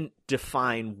didn't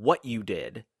define what you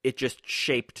did. It just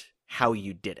shaped how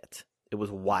you did it. It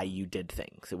was why you did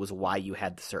things. It was why you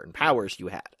had the certain powers you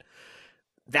had.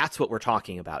 That's what we're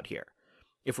talking about here.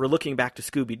 If we're looking back to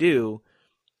Scooby-Doo,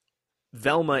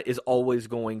 Velma is always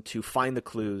going to find the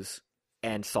clues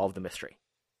and solve the mystery.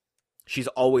 She's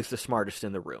always the smartest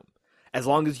in the room. As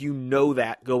long as you know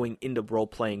that going into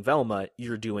role-playing Velma,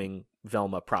 you're doing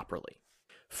Velma properly.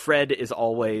 Fred is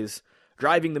always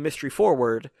driving the mystery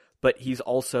forward, but he's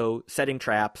also setting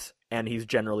traps, and he's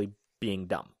generally being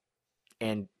dumb.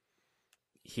 And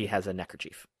he has a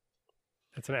neckerchief.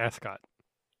 It's an ascot.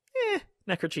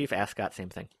 Neckerchief, ascot, same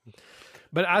thing.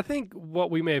 But I think what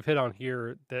we may have hit on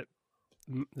here that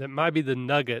might be the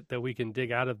nugget that we can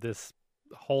dig out of this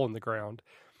hole in the ground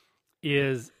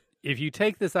is if you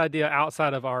take this idea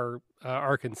outside of our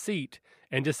conceit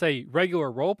and just say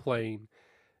regular role playing,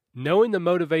 knowing the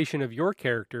motivation of your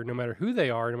character, no matter who they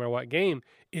are, no matter what game,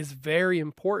 is very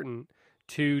important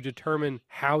to determine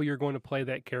how you're going to play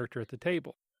that character at the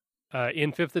table.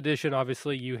 In 5th edition,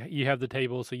 obviously, you have the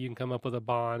table, so you can come up with a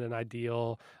bond, an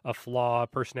ideal, a flaw,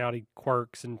 personality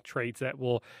quirks, and traits that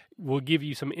will give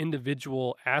you some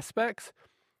individual aspects.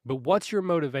 But what's your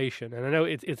motivation? And I know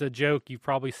it's a joke. You've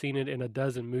probably seen it in a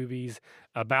dozen movies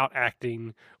about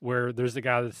acting where there's a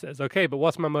guy that says, okay, but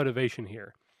what's my motivation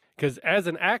here? Because as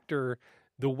an actor,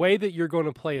 the way that you're going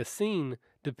to play a scene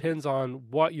depends on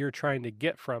what you're trying to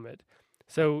get from it.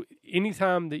 So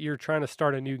anytime that you're trying to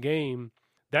start a new game,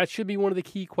 that should be one of the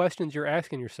key questions you're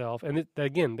asking yourself. And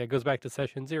again, that goes back to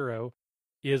session 0,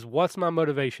 is what's my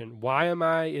motivation? Why am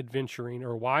I adventuring,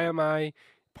 or why am I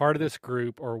part of this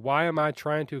group, or why am I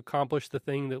trying to accomplish the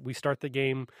thing that we start the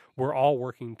game we're all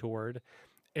working toward?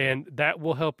 And that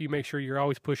will help you make sure you're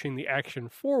always pushing the action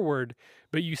forward,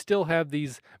 but you still have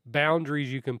these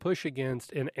boundaries you can push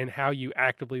against in how you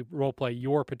actively roleplay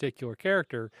your particular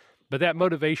character. But that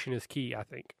motivation is key, I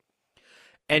think.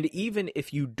 And even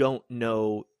if you don't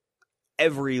know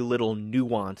every little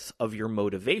nuance of your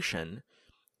motivation,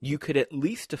 you could at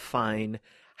least define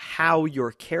how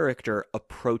your character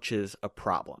approaches a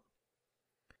problem.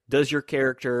 Does your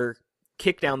character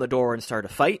kick down the door and start a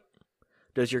fight?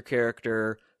 Does your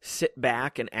character sit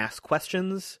back and ask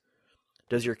questions?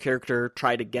 Does your character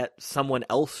try to get someone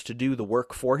else to do the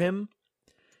work for him?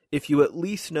 If you at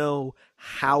least know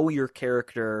how your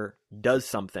character does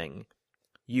something,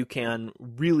 you can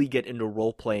really get into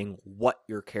role-playing what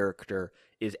your character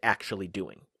is actually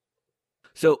doing.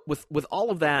 So with all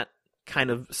of that kind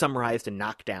of summarized and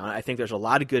knocked down, I think there's a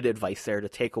lot of good advice there to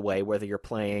take away, whether you're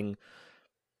playing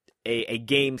a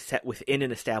game set within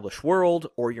an established world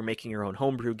or you're making your own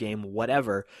homebrew game,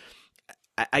 whatever.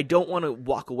 I don't want to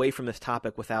walk away from this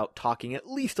topic without talking at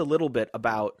least a little bit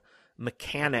about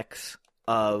mechanics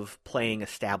of playing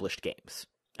established games.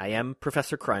 I am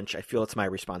Professor Crunch. I feel it's my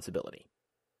responsibility.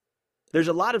 There's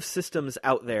a lot of systems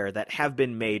out there that have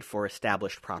been made for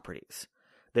established properties.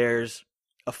 There's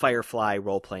a Firefly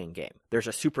role-playing game. There's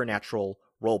a Supernatural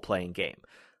role-playing game.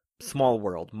 Small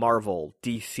World, Marvel,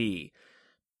 DC.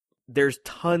 There's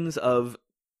tons of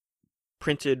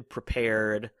printed,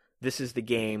 prepared, this is the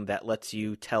game that lets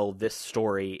you tell this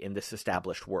story in this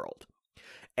established world.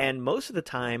 And most of the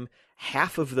time,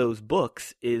 half of those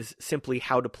books is simply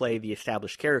how to play the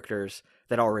established characters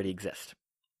that already exist.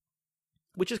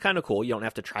 Which is kind of cool. You don't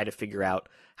have to try to figure out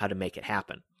how to make it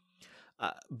happen.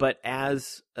 But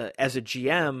as a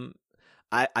GM,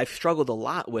 I've struggled a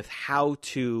lot with how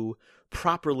to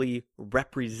properly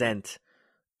represent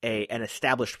an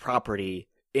established property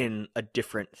in a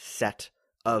different set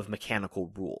of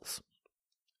mechanical rules.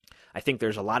 I think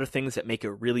there's a lot of things that make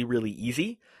it really, really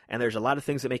easy, and there's a lot of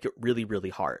things that make it really, really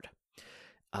hard.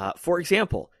 For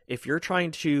example, if you're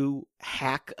trying to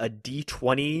hack a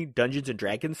D20 Dungeons and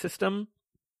Dragons system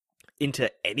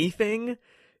into anything,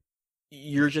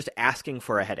 you're just asking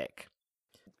for a headache.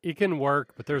 It can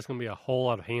work, but there's going to be a whole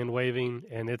lot of hand waving,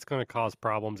 and it's going to cause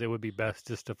problems. It would be best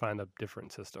just to find a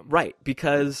different system. Right,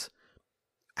 because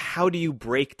how do you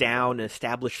break down an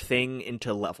established thing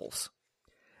into levels?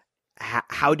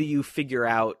 How do you figure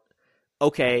out,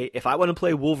 okay, if I want to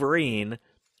play Wolverine,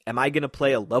 am I going to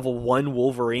play a level 1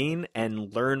 Wolverine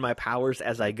and learn my powers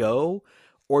as I go?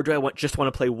 Or do I just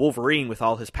want to play Wolverine with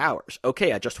all his powers?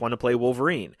 Okay, I just want to play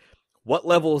Wolverine. What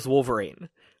level is Wolverine?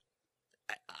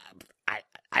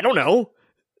 I don't know.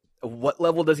 What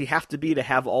level does he have to be to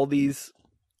have all these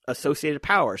associated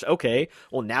powers? Okay,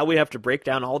 well, now we have to break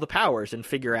down all the powers and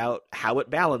figure out how it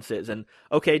balances. And,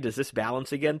 okay, does this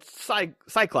balance against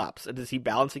Cyclops? And does he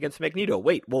balance against Magneto?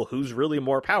 Wait, well, who's really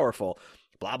more powerful?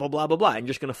 Blah, blah, blah, blah, blah. And you're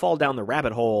just going to fall down the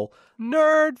rabbit hole.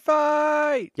 Nerd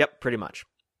fight! Yep, pretty much.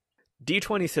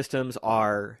 D20 systems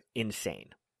are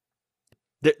insane.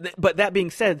 But that being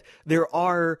said, there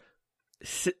are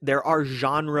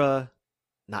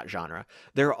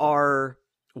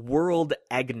world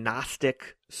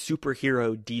agnostic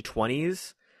superhero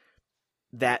D20s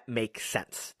that make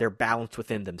sense. They're balanced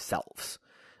within themselves.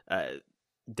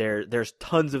 There's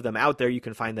tons of them out there. You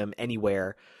can find them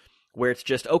anywhere, where it's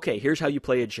just, okay, here's how you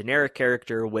play a generic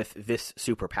character with this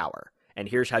superpower. And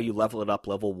here's how you level it up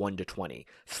level 1 to 20.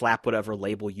 Slap whatever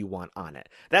label you want on it.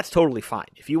 That's totally fine.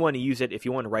 If you want to use it, if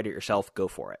you want to write it yourself, go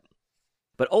for it.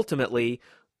 But ultimately,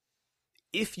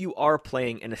 if you are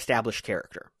playing an established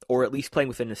character, or at least playing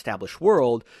within an established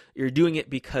world, you're doing it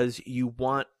because you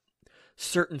want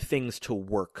certain things to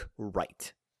work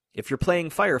right. If you're playing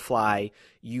Firefly,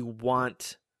 you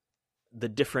want the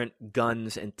different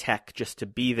guns and tech just to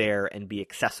be there and be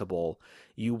accessible.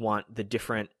 You want the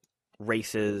different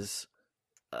races.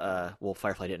 Well,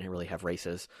 Firefly didn't really have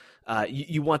races.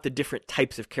 You want the different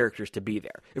types of characters to be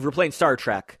there. If you're playing Star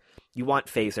Trek, you want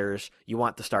phasers, you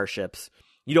want the starships.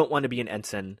 You don't want to be an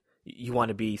ensign. You want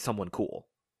to be someone cool.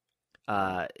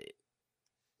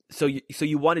 So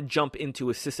you want to jump into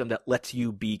a system that lets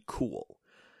you be cool.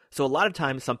 So a lot of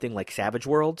times something like Savage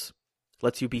Worlds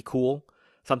lets you be cool.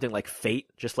 Something like Fate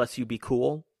just lets you be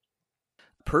cool.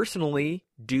 Personally,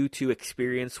 due to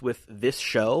experience with this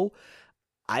show,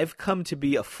 I've come to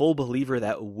be a full believer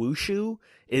that Wushu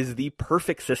is the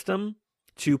perfect system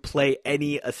to play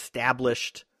any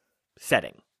established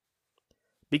setting.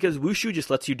 Because Wushu just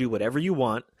lets you do whatever you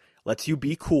want, lets you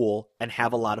be cool, and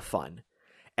have a lot of fun.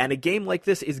 And a game like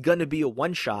this is going to be a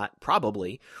one-shot,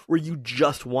 probably, where you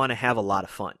just want to have a lot of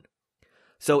fun.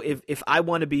 So if I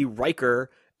want to be Riker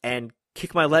and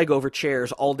kick my leg over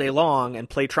chairs all day long and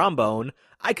play trombone,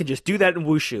 I can just do that in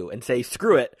Wushu and say,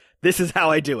 screw it, this is how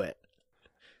I do it.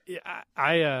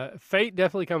 Yeah, Fate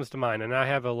definitely comes to mind, and I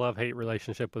have a love-hate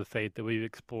relationship with Fate that we've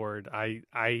explored.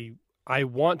 I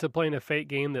want to play in a Fate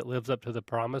game that lives up to the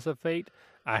promise of Fate.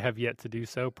 I have yet to do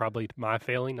so, probably my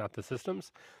failing, not the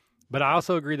systems. But I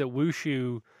also agree that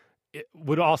Wushu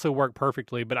would also work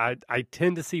perfectly, but I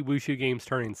tend to see Wushu games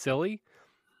turning silly,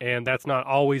 and that's not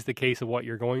always the case of what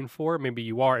you're going for. Maybe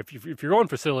you are. If you're going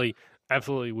for silly,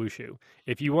 absolutely Wushu.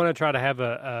 If you want to try to have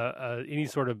any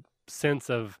sort of sense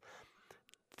of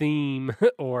theme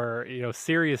or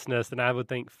seriousness, then I would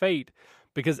think Fate,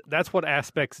 because that's what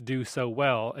Aspects do so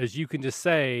well, is you can just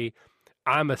say,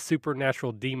 I'm a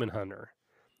supernatural demon hunter.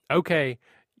 Okay,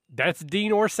 that's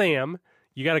Dean or Sam.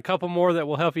 You got a couple more that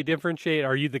will help you differentiate.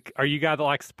 Are you guy that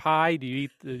likes pie? Do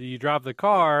you drive the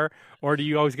car, or do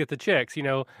you always get the chicks?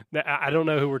 I don't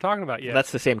know who we're talking about yet.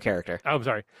 That's the same character. Oh, I'm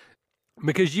sorry.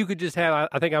 Because you could just have,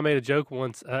 I think I made a joke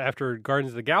once after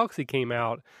Guardians of the Galaxy came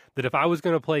out, that if I was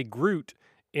going to play Groot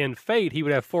in Fate, he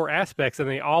would have 4 aspects, and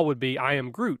they all would be, I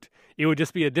am Groot. It would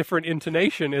just be a different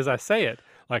intonation as I say it.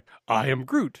 Like, I am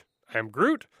Groot. I am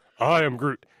Groot. I am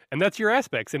Groot. And that's your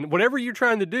aspects. And whatever you're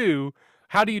trying to do,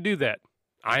 how do you do that?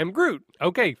 I am Groot.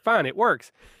 Okay, fine, it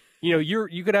works.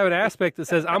 You could have an aspect that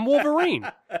says, I'm Wolverine.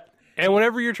 And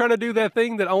whenever you're trying to do that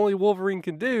thing that only Wolverine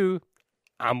can do,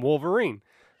 I'm Wolverine.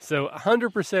 So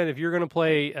 100%, if you're going to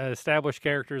play established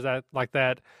characters like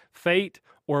that, Fate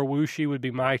or Wushu would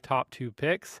be my top 2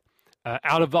 picks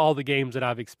out of all the games that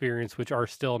I've experienced, which are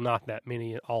still not that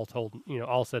many, all told,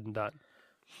 all said and done.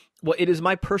 Well, it is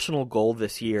my personal goal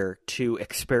this year to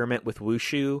experiment with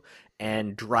Wushu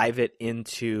and drive it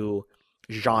into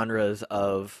genres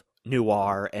of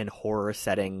noir and horror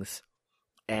settings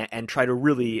and try to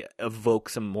really evoke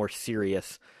some more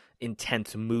serious,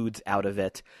 intense moods out of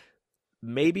it.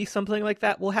 Maybe something like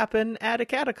that will happen at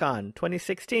Acadecon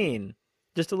 2016.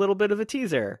 Just a little bit of a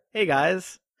teaser. Hey,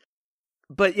 guys.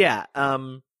 But yeah,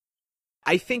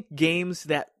 I think games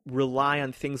that rely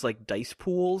on things like dice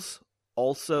pools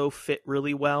also fit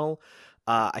really well.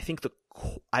 I think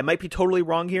I might be totally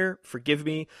wrong here, forgive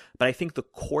me, but I think the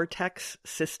Cortex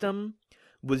system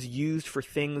was used for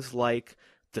things like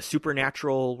the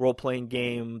Supernatural role-playing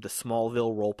game, the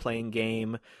Smallville role-playing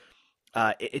game.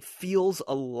 It feels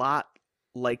a lot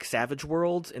like Savage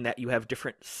Worlds in that you have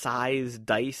different size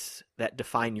dice that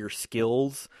define your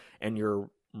skills, and you're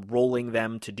rolling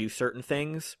them to do certain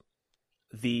things.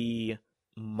 The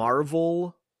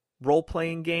Marvel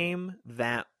role-playing game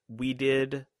that we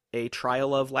did a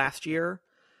trial of last year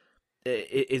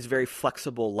is very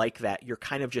flexible like that. You're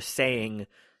kind of just saying,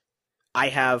 I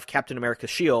have Captain America's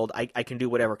shield, I can do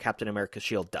whatever Captain America's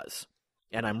shield does.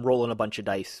 And I'm rolling a bunch of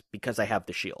dice because I have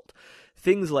the shield.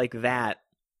 Things like that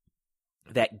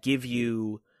give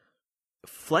you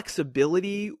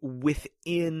flexibility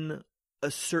within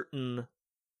a certain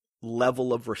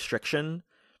level of restriction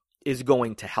is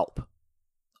going to help.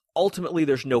 Ultimately,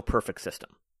 there's no perfect system.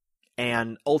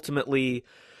 And ultimately,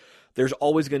 there's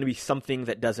always going to be something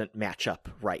that doesn't match up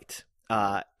right.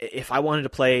 If I wanted to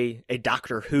play a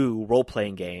Doctor Who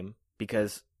role-playing game,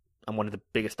 because I'm one of the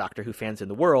biggest Doctor Who fans in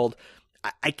the world,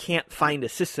 I can't find a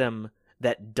system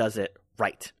that does it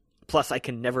right. Plus, I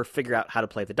can never figure out how to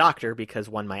play the Doctor because,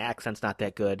 one, my accent's not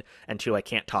that good, and two, I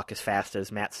can't talk as fast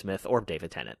as Matt Smith or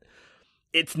David Tennant.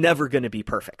 It's never going to be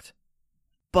perfect.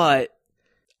 But,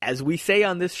 as we say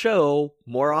on this show,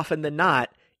 more often than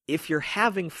not, if you're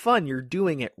having fun, you're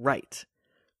doing it right.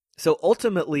 So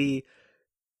ultimately,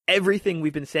 everything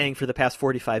we've been saying for the past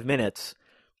 45 minutes,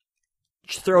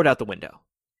 just throw it out the window.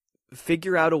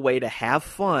 Figure out a way to have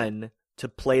fun to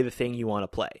play the thing you want to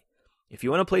play. If you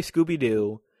want to play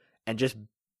Scooby-Doo and just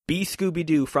be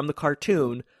Scooby-Doo from the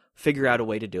cartoon, figure out a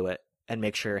way to do it and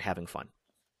make sure you're having fun.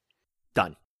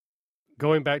 Done.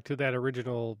 Going back to that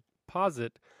original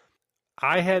posit,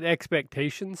 I had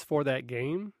expectations for that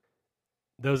game.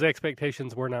 Those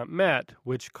expectations were not met,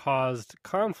 which caused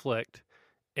conflict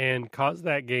and caused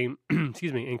that game,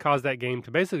 caused that game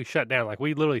to basically shut down. Like,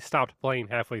 we literally stopped playing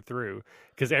halfway through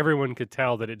because everyone could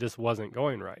tell that it just wasn't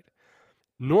going right.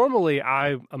 Normally,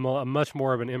 I'm a much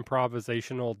more of an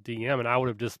improvisational DM, and I would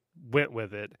have just went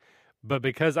with it. But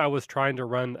because I was trying to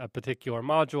run a particular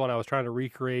module and I was trying to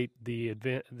recreate the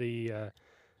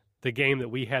game that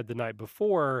we had the night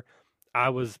before, I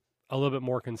was a little bit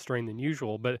more constrained than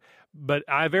usual. But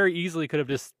I very easily could have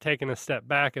just taken a step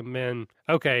back and been,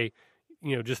 okay,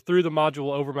 just threw the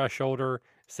module over my shoulder,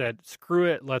 said, screw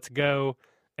it, let's go.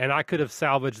 And I could have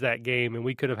salvaged that game and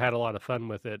we could have had a lot of fun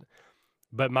with it.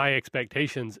 But my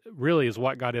expectations really is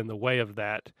what got in the way of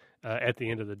that at the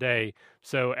end of the day.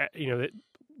 So,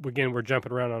 again, we're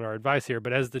jumping around on our advice here,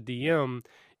 but as the DM,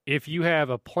 if you have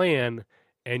a plan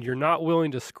and you're not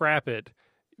willing to scrap it,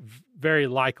 very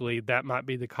likely that might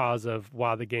be the cause of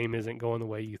why the game isn't going the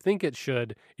way you think it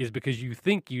should, is because you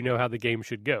think you know how the game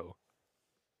should go.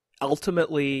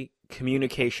 Ultimately,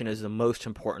 communication is the most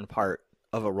important part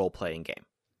of a role-playing game.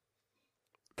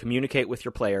 Communicate with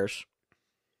your players,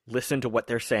 listen to what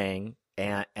they're saying,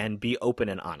 and be open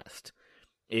and honest.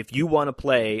 If you want to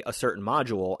play a certain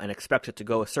module and expect it to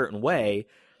go a certain way,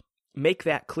 make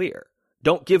that clear.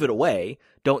 Don't give it away.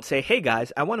 Don't say, hey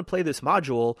guys, I want to play this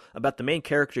module about the main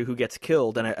character who gets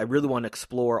killed, and I really want to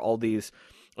explore all these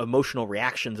emotional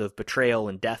reactions of betrayal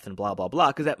and death and blah, blah, blah,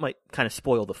 because that might kind of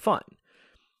spoil the fun.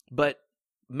 But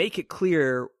make it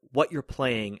clear what you're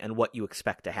playing and what you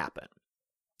expect to happen.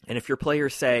 And if your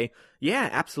players say, yeah,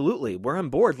 absolutely, we're on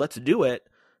board, let's do it,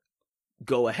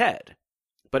 go ahead.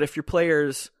 But if your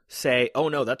players say, oh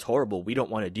no, that's horrible, we don't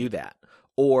want to do that,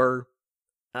 or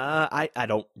I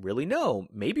don't really know,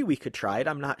 maybe we could try it,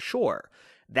 I'm not sure,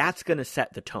 that's going to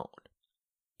set the tone.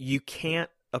 You can't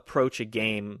approach a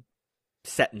game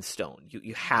set in stone.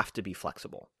 You have to be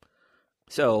flexible.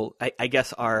 So I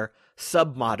guess our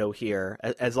sub-motto here,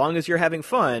 as long as you're having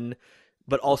fun,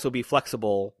 but also be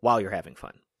flexible while you're having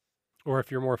fun. Or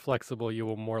if you're more flexible, you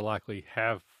will more likely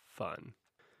have fun.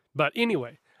 But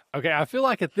anyway, okay, I feel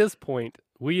like at this point,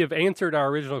 we have answered our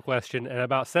original question and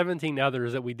about 17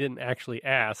 others that we didn't actually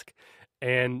ask.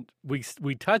 And we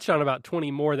touched on about 20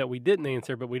 more that we didn't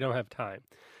answer, but we don't have time.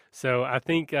 So I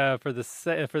think for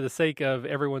the sake of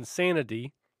everyone's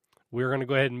sanity, we're going to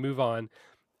go ahead and move on.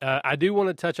 I do want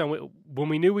to touch on, when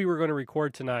we knew we were going to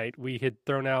record tonight, we had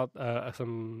thrown out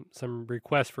some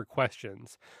requests for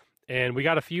questions. And we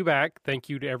got a few back. Thank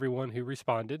you to everyone who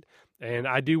responded. And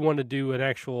I do want to do an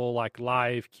actual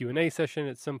live Q&A session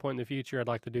at some point in the future. I'd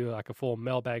like to do a full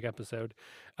mailbag episode.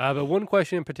 But one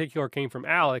question in particular came from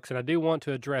Alex, and I do want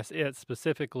to address it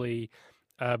specifically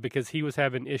because he was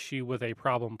having issue with a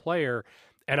problem player.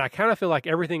 And I kind of feel like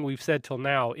everything we've said till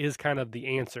now is kind of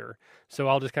the answer. So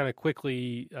I'll just kind of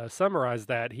quickly summarize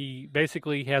that. He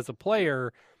basically has a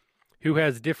player who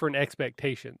has different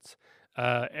expectations.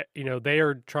 They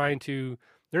are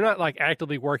they're not like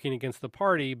actively working against the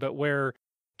party, but where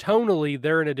tonally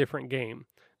they're in a different game.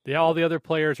 All the other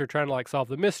players are trying to like solve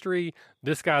the mystery.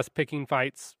 This guy's picking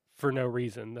fights for no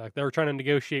reason. Like they're trying to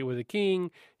negotiate with the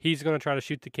king. He's going to try to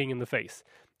shoot the king in the face.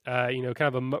 Kind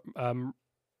of a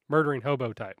murdering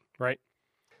hobo type, right?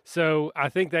 So I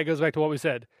think that goes back to what we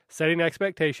said. Setting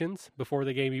expectations before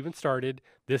the game even started.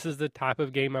 This is the type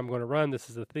of game I'm going to run. This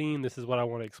is the theme. This is what I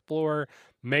want to explore.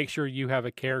 Make sure you have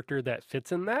a character that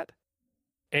fits in that.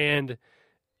 And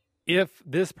if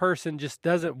this person just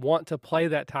doesn't want to play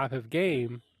that type of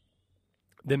game,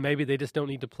 then maybe they just don't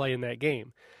need to play in that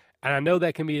game. And I know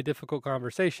that can be a difficult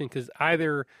conversation because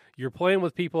either you're playing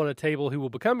with people at a table who will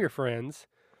become your friends,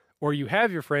 or you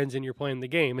have your friends and you're playing the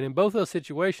game. And in both those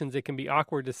situations, it can be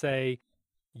awkward to say,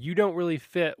 you don't really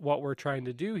fit what we're trying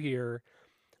to do here,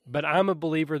 but I'm a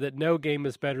believer that no game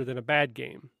is better than a bad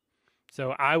game.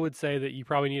 So I would say that you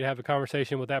probably need to have a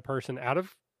conversation with that person out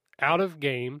of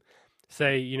game.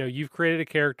 Say, you've created a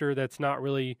character that's not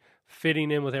really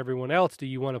fitting in with everyone else. Do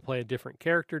you want to play a different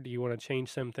character? Do you want to change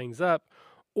some things up?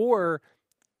 Or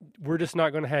we're just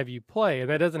not going to have you play. And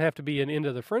that doesn't have to be an end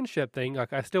of the friendship thing.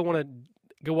 Like I still want to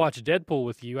go watch Deadpool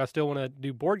with you. I still want to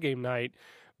do board game night,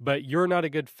 but you're not a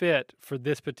good fit for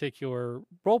this particular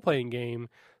role-playing game.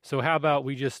 So how about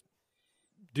we just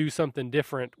do something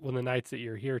different when the nights that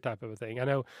you're here type of a thing. I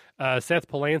know Seth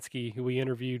Polanski, who we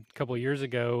interviewed a couple of years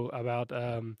ago about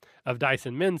of Dice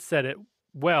and Men, said it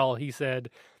well. He said,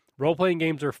 role-playing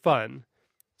games are fun.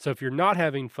 So if you're not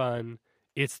having fun,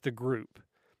 it's the group.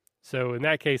 So in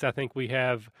that case, I think we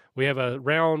have a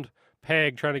round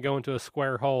peg trying to go into a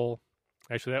square hole.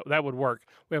 Actually, that would work.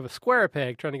 We have a square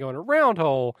peg trying to go in a round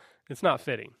hole. It's not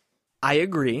fitting. I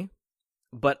agree,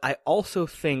 but I also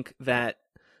think that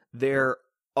there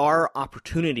are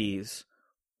opportunities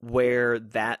where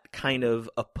that kind of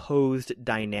opposed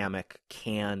dynamic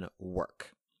can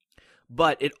work.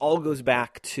 But it all goes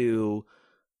back to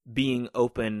being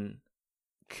open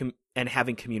and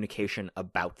having communication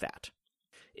about that.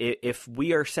 If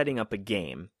we are setting up a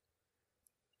game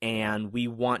and we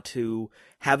want to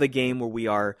have a game where we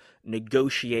are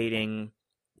negotiating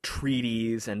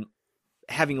treaties and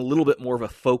having a little bit more of a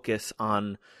focus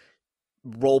on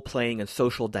role-playing and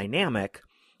social dynamic,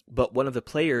 but one of the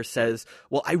players says,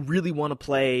 well, I really want to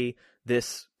play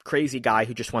this crazy guy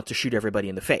who just wants to shoot everybody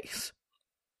in the face.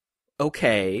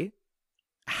 Okay,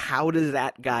 how does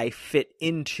that guy fit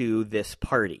into this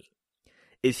party?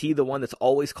 Is he the one that's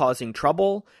always causing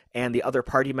trouble and the other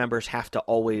party members have to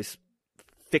always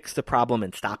fix the problem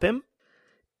and stop him?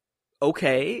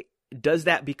 Okay, does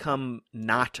that become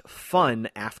not fun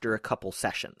after a couple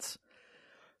sessions?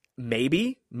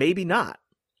 Maybe, maybe not.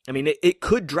 I mean, it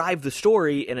could drive the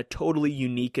story in a totally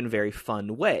unique and very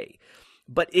fun way.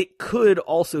 But it could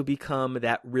also become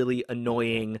that really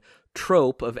annoying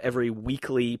trope of every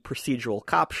weekly procedural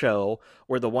cop show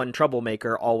where the one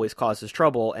troublemaker always causes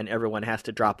trouble and everyone has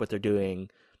to drop what they're doing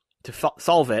to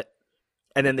solve it,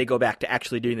 and then they go back to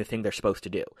actually doing the thing they're supposed to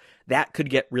do. That could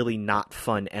get really not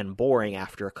fun and boring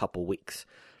after a couple weeks.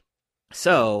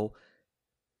 So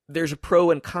there's a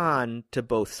pro and con to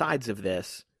both sides of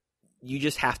this. You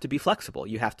just have to be flexible.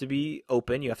 You have to be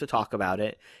open. You have to talk about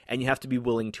it. And you have to be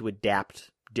willing to adapt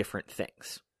different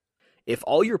things. If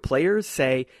all your players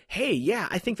say, hey, yeah,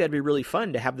 I think that'd be really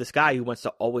fun to have this guy who wants to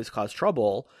always cause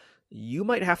trouble, you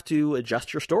might have to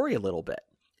adjust your story a little bit.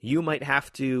 You might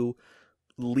have to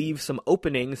leave some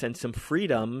openings and some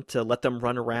freedom to let them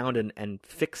run around and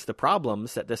fix the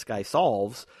problems that this guy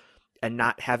solves and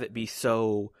not have it be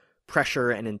so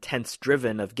pressure and intense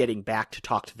driven of getting back to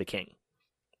talk to the king.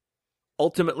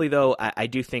 Ultimately, though, I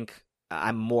do think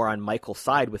I'm more on Michael's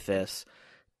side with this.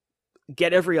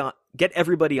 Get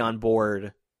everybody on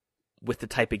board with the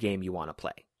type of game you want to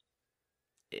play.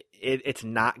 It's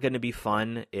not going to be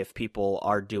fun if people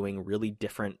are doing really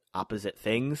different opposite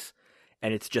things,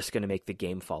 and it's just going to make the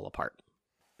game fall apart.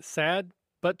 Sad,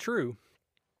 but true.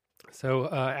 So,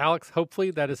 Alex, hopefully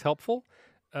that is helpful.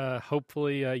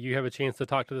 Hopefully you have a chance to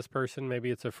talk to this person. Maybe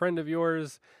it's a friend of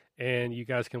yours, and you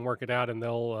guys can work it out, and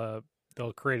they'll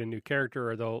create a new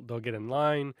character, or they'll get in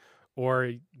line,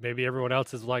 or maybe everyone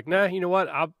else is like, nah, you know what?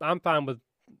 I'm fine with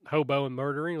hobo and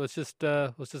murdering. Let's just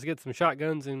get some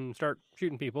shotguns and start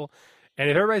shooting people. And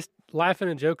if everybody's laughing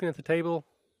and joking at the table,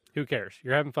 who cares?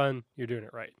 You're having fun. You're doing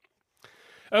it right.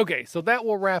 Okay, so that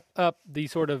will wrap up the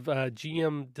sort of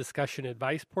GM discussion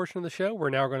advice portion of the show. We're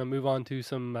now going to move on to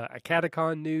some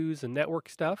Catacon news and network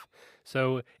stuff.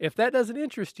 So if that doesn't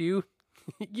interest you,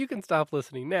 you can stop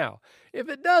listening now. If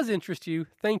it does interest you,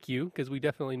 thank you, because we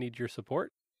definitely need your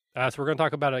support. So we're going to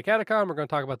talk about Catacon, we're going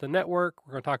to talk about the network,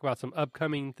 we're going to talk about some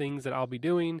upcoming things that I'll be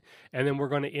doing, and then we're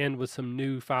going to end with some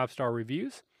new 5-star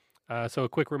reviews. So a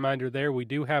quick reminder there, we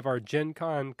do have our Gen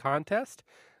Con contest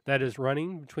that is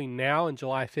running between now and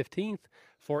July 15th.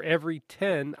 For every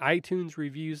 10 iTunes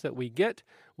reviews that we get,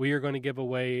 we are going to give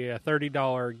away a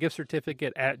 $30 gift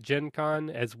certificate at Gen Con,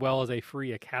 as well as a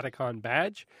free Catacon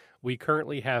badge. We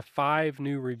currently have 5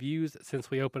 new reviews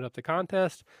since we opened up the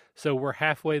contest, so we're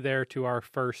halfway there to our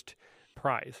first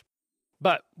prize.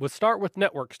 But let's start with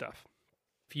network stuff.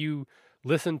 If you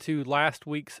listened to last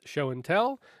week's show and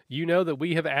tell, you know that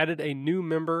we have added a new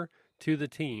member to the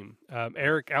team.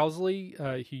 Eric Owsley,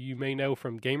 who you may know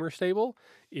from Gamer Stable,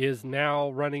 is now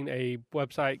running a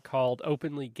website called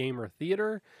Openly Gamer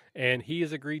Theater, and he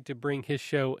has agreed to bring his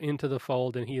show into the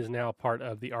fold, and he is now part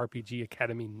of the RPG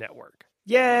Academy Network.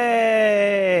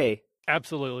 Yay!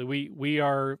 Absolutely. We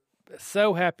are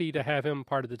so happy to have him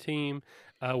part of the team.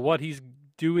 What he's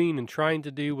doing and trying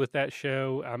to do with that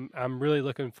show, I'm really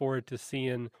looking forward to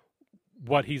seeing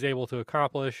what he's able to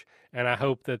accomplish, and I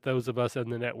hope that those of us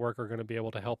in the network are going to be able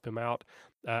to help him out.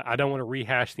 I don't want to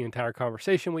rehash the entire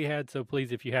conversation we had, so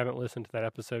please, if you haven't listened to that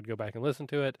episode, go back and listen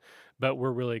to it, but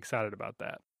we're really excited about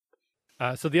that.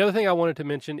 So the other thing I wanted to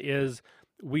mention is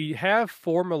we have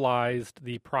formalized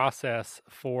the process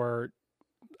for,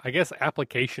 I guess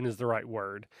application is the right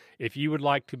word. If you would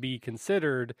like to be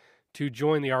considered to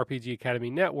join the RPG Academy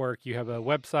Network, you have a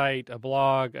website, a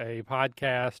blog, a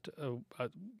podcast,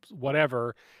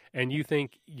 whatever, and you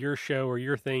think your show or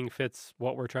your thing fits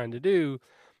what we're trying to do,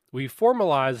 we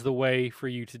formalize the way for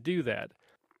you to do that.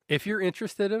 If you're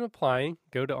interested in applying,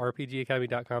 go to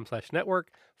rpgacademy.com/network,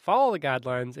 follow the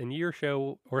guidelines, and your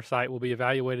show or site will be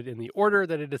evaluated in the order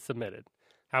that it is submitted.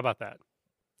 How about that?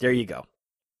 There you go.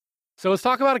 So let's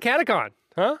talk about a Catacon,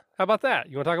 huh? How about that?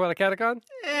 You want to talk about a Catacon?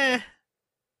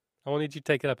 I want you to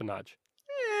take it up a notch.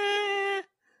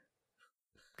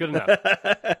 Good enough.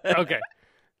 Okay.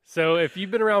 So if you've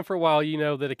been around for a while, you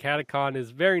know that a Catacon is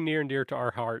very near and dear to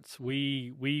our hearts.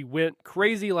 We went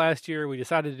crazy last year. We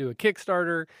decided to do a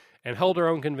Kickstarter and hold our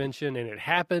own convention, and it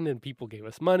happened, and people gave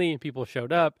us money, and people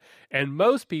showed up. And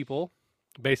most people,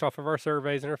 based off of our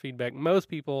surveys and our feedback, most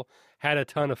people had a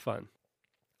ton of fun.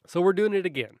 So we're doing it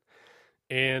again.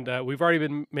 And we've already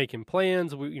been making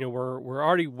plans. We're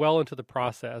already well into the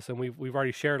process, and we've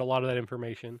already shared a lot of that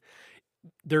information.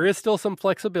 There is still some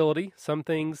flexibility. Some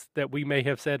things that we may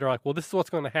have said are like, well, this is what's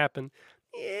going to happen.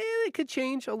 It could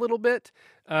change a little bit,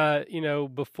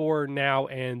 before now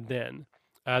and then.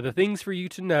 The things for you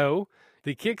to know: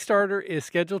 the Kickstarter is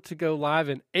scheduled to go live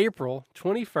in April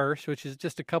 21st, which is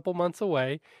just a couple months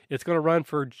away. It's going to run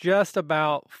for just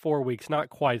about 4 weeks, not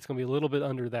quite. It's going to be a little bit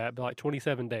under that, but like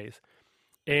 27 days.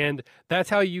 And that's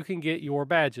how you can get your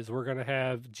badges. We're going to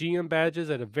have GM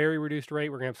badges at a very reduced rate.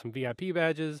 We're going to have some VIP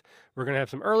badges. We're going to have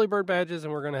some early bird badges,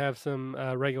 and we're going to have some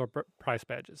regular price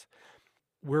badges.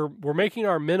 We're making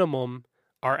our minimum,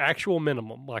 our actual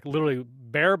minimum, like literally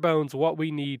bare bones, what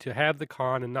we need to have the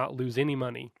con and not lose any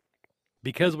money.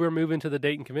 Because we're moving to the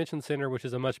Dayton Convention Center, which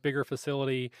is a much bigger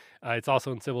facility, it's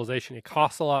also in Civilization. It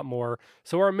costs a lot more.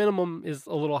 So our minimum is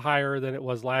a little higher than it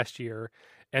was last year.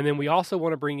 And then we also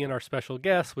want to bring in our special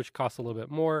guests, which costs a little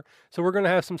bit more. So we're going to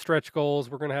have some stretch goals.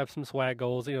 We're going to have some swag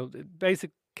goals,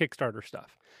 basic Kickstarter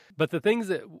stuff. But the things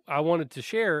that I wanted to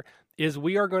share is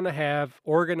we are going to have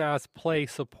organized play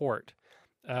support.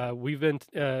 We've been,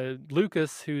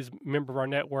 Lucas, who's a member of our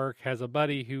network, has a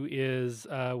buddy who is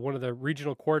one of the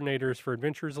regional coordinators for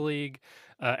Adventures League.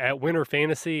 At Winter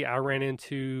Fantasy, I ran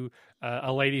into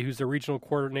a lady who's the regional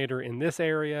coordinator in this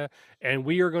area, and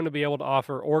we are going to be able to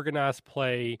offer organized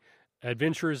play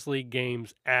Adventures League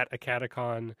games at a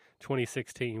Catacon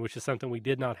 2016, which is something we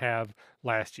did not have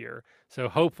last year. So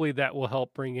hopefully that will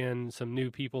help bring in some new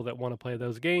people that want to play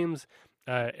those games,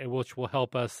 which will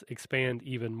help us expand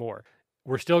even more.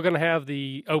 We're still going to have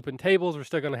the open tables. We're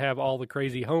still going to have all the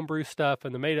crazy homebrew stuff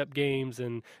and the made-up games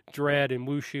and Dread and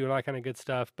Wushu and all that kind of good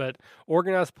stuff. But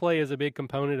organized play is a big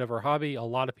component of our hobby. A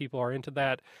lot of people are into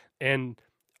that. And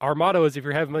our motto is if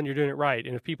you're having fun, you're doing it right.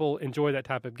 And if people enjoy that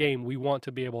type of game, we want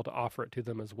to be able to offer it to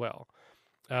them as well.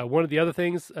 One of the other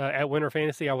things at Winter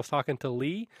Fantasy, I was talking to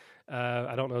Lee.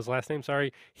 I don't know his last name,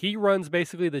 sorry. He runs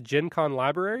basically the Gen Con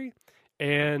library.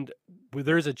 And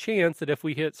there's a chance that if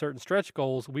we hit certain stretch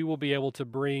goals, we will be able to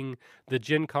bring the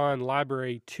Gen Con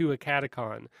library to a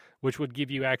Catacon, which would give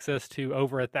you access to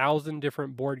over 1,000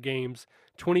 different board games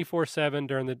 24/7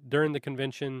 during the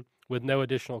convention with no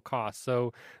additional cost.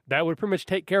 So that would pretty much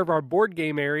take care of our board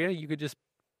game area. You could just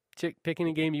pick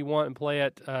any game you want and play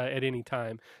it at any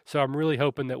time. So I'm really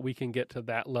hoping that we can get to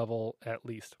that level at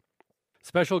least.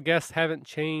 Special guests haven't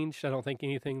changed. I don't think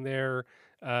anything there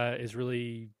is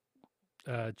really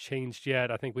changed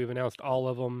yet. I think we've announced all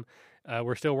of them.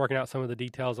 We're still working out some of the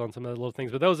details on some of the little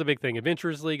things, but that was a big thing.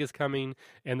 Adventurers League is coming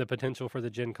and the potential for the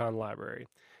Gen Con library.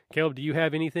 Caleb, do you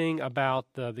have anything about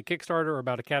the Kickstarter or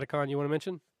about a Catacon you want to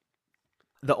mention?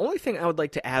 The only thing I would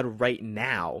like to add right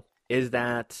now is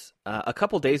that a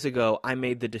couple days ago, I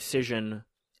made the decision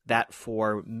that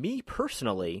for me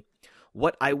personally,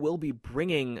 what I will be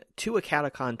bringing to a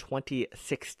Catacon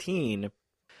 2016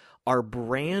 are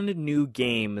brand new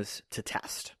games to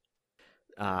test.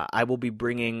 I will be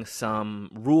bringing some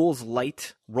rules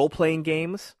light role-playing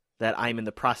games that I'm in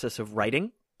the process of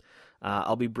writing.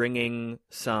 I'll be bringing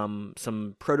some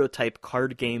prototype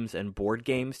card games and board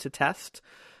games to test.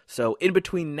 So in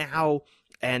between now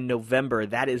and November,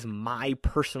 that is my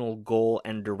personal goal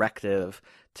and directive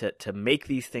to make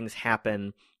these things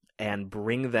happen and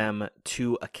bring them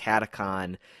to a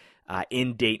Catacon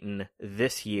in Dayton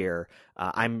this year.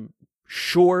 I'm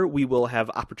sure we will have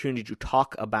opportunity to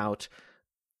talk about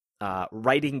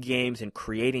writing games and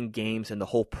creating games and the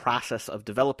whole process of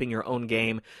developing your own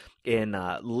game in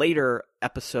later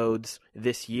episodes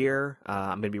this year.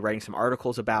 I'm going to be writing some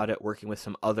articles about it, working with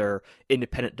some other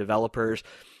independent developers.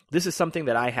 This is something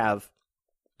that I have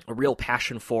a real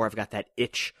passion for. I've got that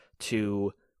itch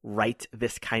to write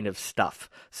this kind of stuff.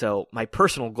 So my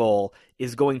personal goal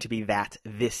is going to be that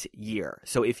this year.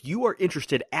 So if you are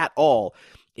interested at all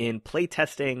in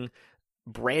playtesting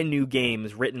brand new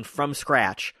games written from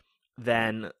scratch,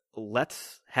 then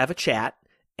let's have a chat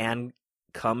and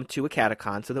come to a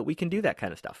Catacon so that we can do that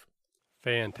kind of stuff.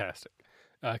 Fantastic.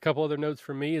 A couple other notes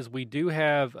from me is we do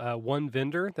have one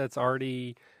vendor that's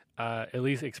already at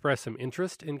least expressed some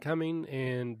interest in coming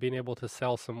and being able to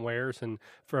sell some wares. And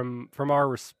from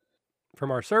our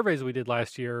surveys we did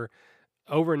last year,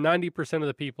 over 90% of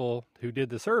the people who did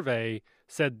the survey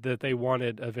said that they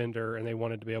wanted a vendor and they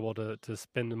wanted to be able to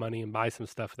spend the money and buy some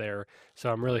stuff there.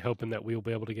 So I'm really hoping that we'll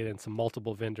be able to get in some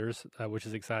multiple vendors, which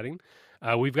is exciting.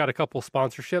 We've got a couple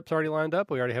sponsorships already lined up.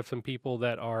 We already have some people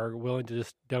that are willing to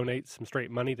just donate some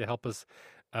straight money to help us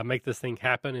make this thing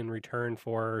happen in return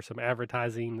for some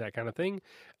advertising, that kind of thing.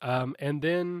 And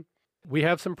then we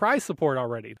have some prize support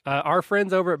already. Our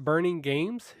friends over at Burning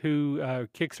Games, who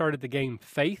kickstarted the game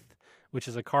Faith, which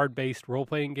is a card-based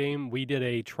role-playing game. We did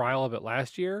a trial of it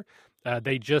last year.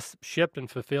 They just shipped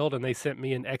and fulfilled, and they sent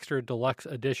me an extra deluxe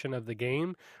edition of the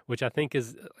game, which I think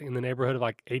is in the neighborhood of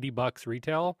like $80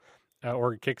 retail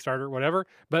or Kickstarter, whatever.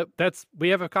 But we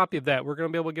have a copy of that. We're going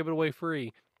to be able to give it away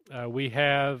free. We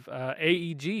have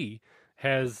AEG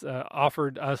has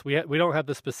offered us, we don't have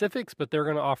the specifics, but they're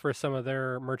going to offer some of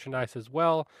their merchandise as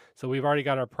well. So we've already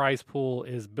got our prize pool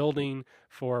is building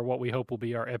for what we hope will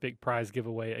be our epic prize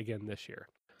giveaway again this year.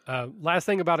 Last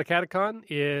thing about a Catacon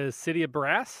is City of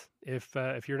Brass. If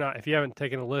you haven't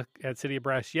taken a look at City of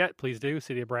Brass yet, please do.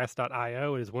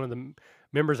 cityofbrass.io. It is one of the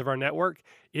members of our network.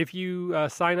 If you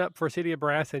sign up for City of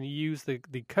Brass and you use the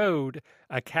code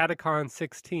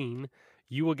Catacon16,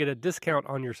 you will get a discount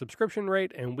on your subscription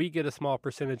rate, and we get a small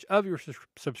percentage of your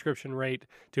subscription rate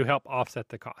to help offset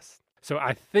the costs. So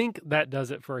I think that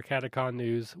does it for a Catacon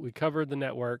news. We covered the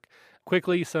network.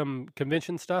 Quickly, some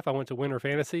convention stuff. I went to Winter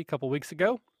Fantasy a couple weeks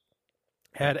ago.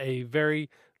 Had a very,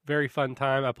 very fun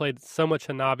time. I played so much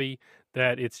Hanabi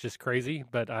that it's just crazy,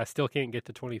 but I still can't get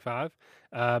to 25.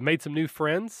 Made some new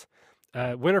friends.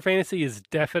 Winter Fantasy is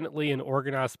definitely an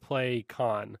organized play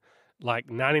con. Like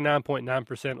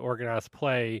 99.9% organized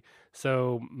play.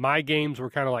 So my games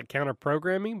were kind of like counter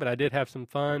programming, but I did have some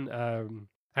fun.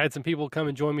 I had some people come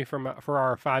and join me for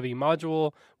our 5e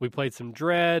module. We played some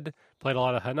Dread, played a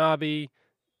lot of Hanabi.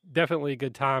 Definitely a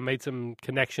good time. Made some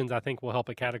connections I think will help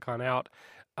a Catacon out.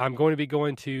 I'm going to be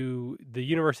going to the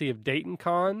University of Dayton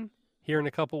Con here in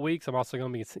a couple weeks. I'm also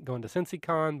going to be going to Cincy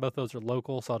Con. Both those are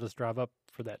local, so I'll just drive up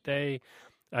for that day.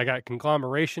 I got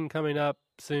Conglomeration coming up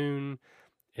soon.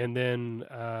 And then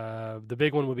the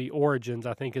big one would be Origins,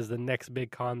 I think, is the next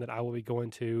big con that I will be going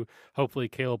to. Hopefully,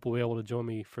 Caleb will be able to join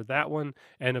me for that one.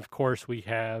 And, of course, we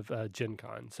have Gen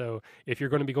Con. So if you're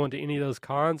going to be going to any of those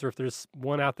cons, or if there's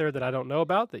one out there that I don't know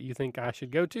about that you think I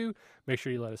should go to, make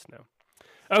sure you let us know.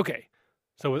 Okay,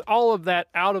 so with all of that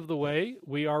out of the way,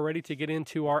 we are ready to get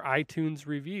into our iTunes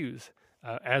reviews.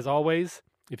 As always,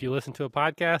 if you listen to a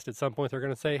podcast, at some point they're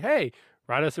going to say, hey,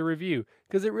 write us a review,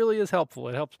 because it really is helpful.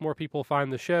 It helps more people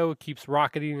find the show, keeps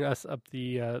rocketing us up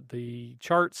the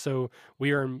charts, so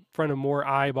we are in front of more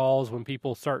eyeballs when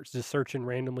people start just searching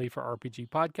randomly for RPG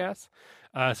podcasts.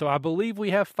 So I believe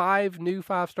we have 5 new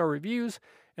 5-star reviews,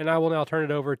 and I will now turn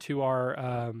it over to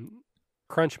our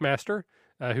Crunch Master,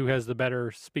 who has the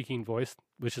better speaking voice,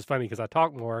 which is funny because I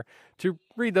talk more, to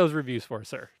read those reviews for us,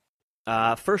 sir.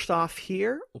 First off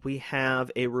here, we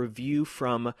have a review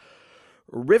from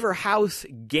Riverhouse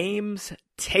Games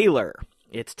Taylor.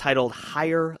 It's titled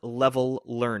Higher Level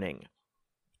Learning.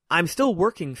 I'm still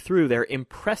working through their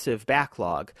impressive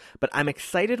backlog, but I'm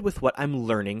excited with what I'm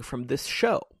learning from this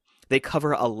show. They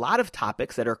cover a lot of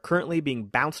topics that are currently being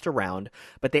bounced around,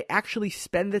 but they actually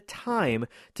spend the time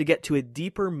to get to a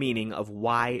deeper meaning of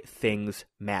why things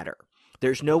matter.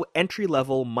 There's no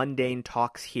entry-level mundane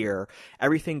talks here.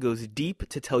 Everything goes deep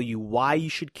to tell you why you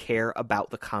should care about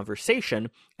the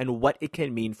conversation and what it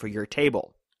can mean for your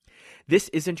table. This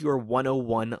isn't your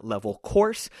 101 level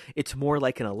course. It's more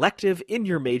like an elective in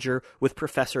your major with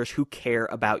professors who care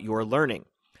about your learning.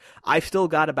 I've still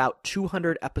got about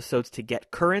 200 episodes to get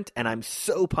current, and I'm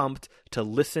so pumped to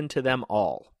listen to them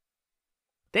all.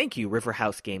 Thank you,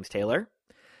 Riverhouse Games Taylor.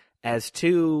 As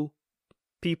 2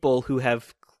 people who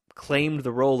have claimed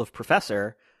the role of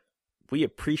professor, we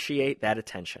appreciate that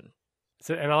attention.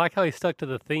 So, and I like how he stuck to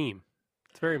the theme.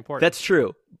 It's very important. That's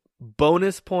true.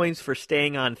 Bonus points for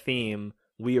staying on theme.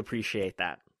 We appreciate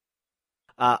that.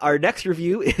 Our next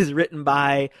review is written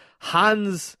by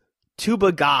Hans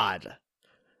Tubagod,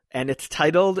 and it's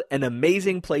titled An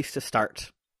Amazing Place to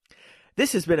Start.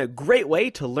 This has been a great way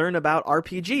to learn about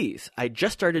RPGs. I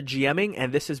just started GMing,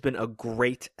 and this has been a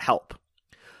great help.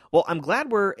 Well, I'm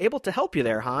glad we're able to help you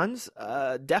there, Hans.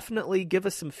 Definitely give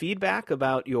us some feedback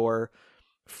about your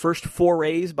first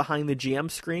forays behind the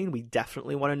GM screen. We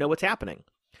definitely want to know what's happening.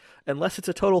 Unless it's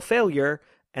a total failure,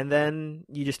 and then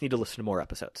you just need to listen to more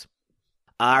episodes.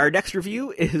 Our next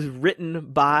review is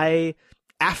written by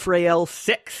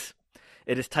Afrael6.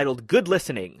 It is titled Good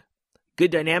Listening.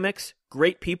 Good dynamics,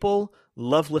 great people,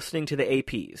 love listening to the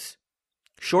APs.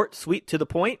 Short, sweet, to the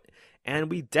point,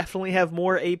 and we definitely have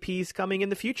more APs coming in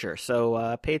the future,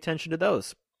 so pay attention to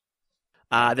those.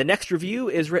 The next review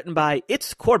is written by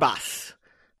It's Corbas,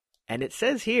 and it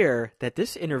says here that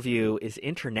this interview is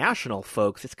international,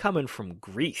 folks. It's coming from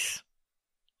Greece.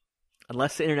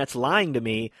 Unless the internet's lying to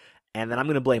me, and then I'm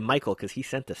going to blame Michael because he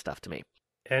sent this stuff to me.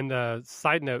 And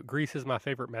side note, Grease is my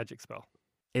favorite magic spell.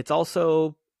 It's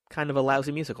also kind of a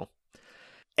lousy musical.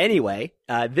 Anyway,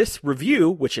 this review,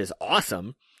 which is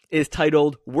awesome, is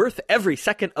titled Worth Every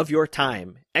Second of Your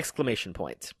Time! Exclamation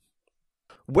point.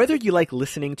 Whether you like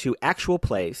listening to actual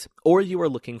plays or you are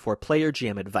looking for player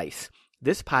GM advice,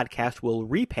 this podcast will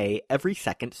repay every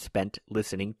second spent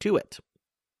listening to it.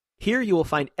 Here you will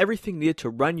find everything needed to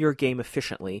run your game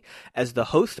efficiently, as the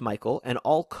host, Michael, and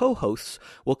all co-hosts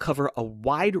will cover a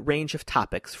wide range of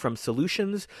topics from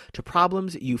solutions to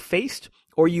problems you faced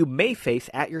or you may face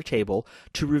at your table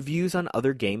to reviews on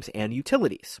other games and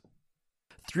utilities.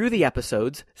 Through the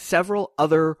episodes, several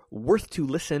other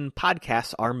worth-to-listen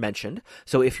podcasts are mentioned,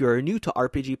 so if you are new to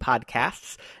RPG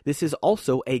podcasts, this is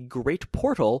also a great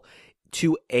portal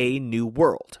to a new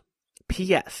world.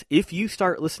 P.S. If you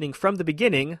start listening from the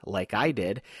beginning, like I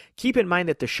did, keep in mind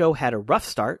that the show had a rough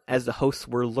start as the hosts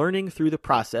were learning through the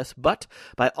process, but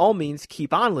by all means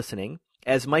keep on listening,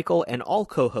 as Michael and all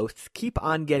co-hosts keep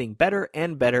on getting better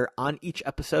and better on each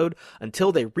episode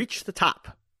until they reach the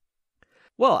top.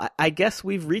 Well, I guess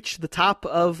we've reached the top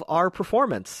of our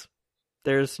performance.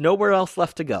 There's nowhere else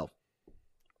left to go.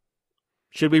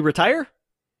 Should we retire?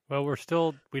 Well,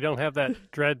 we don't have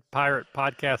that Dread Pirate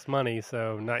podcast money,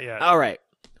 so not yet. All right.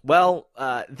 Well,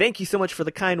 thank you so much for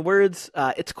the kind words.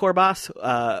 It's Corbas.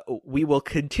 We will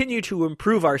continue to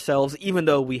improve ourselves, even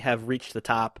though we have reached the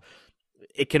top.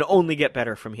 It can only get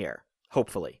better from here,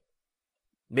 hopefully.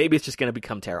 Maybe it's just going to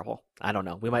become terrible. I don't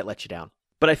know. We might let you down,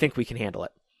 but I think we can handle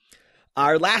it.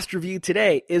 Our last review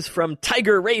today is from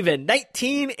Tiger Raven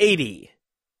 1980.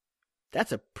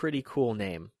 That's a pretty cool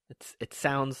name. It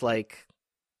sounds like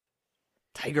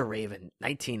Tiger Raven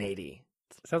 1980.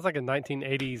 Sounds like a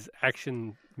 1980s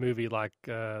action movie like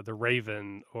The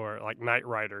Raven or like Knight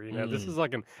Rider. You know, This is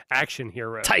like an action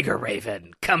hero. Tiger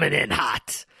Raven coming in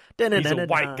hot. He's a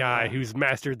white guy who's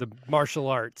mastered the martial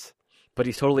arts. But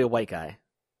he's totally a white guy.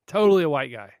 Totally a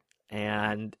white guy.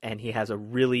 And he has a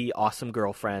really awesome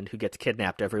girlfriend who gets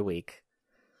kidnapped every week.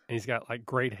 And he's got like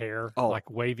great hair, like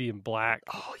wavy and black.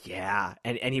 Oh, yeah.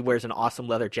 And he wears an awesome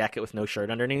leather jacket with no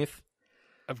shirt underneath.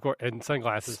 Of course, and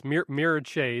sunglasses, mirrored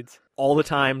shades. All the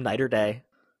time, night or day.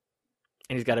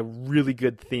 And he's got a really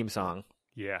good theme song.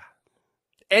 Yeah.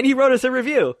 And he wrote us a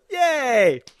review.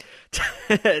 Yay!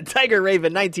 Tiger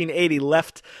Raven 1980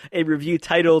 left a review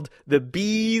titled The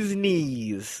Bee's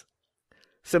Knees.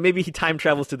 So maybe he time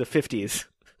travels to the 50s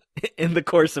in the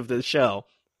course of the show.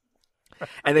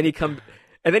 And then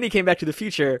he came back to the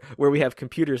future where we have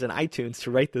computers and iTunes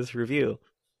to write this review.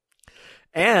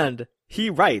 And he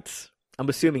writes, I'm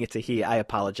assuming it's a he, I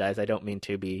apologize, I don't mean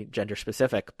to be gender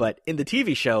specific, but in the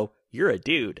TV show, you're a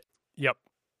dude. Yep.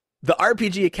 The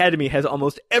RPG Academy has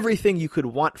almost everything you could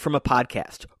want from a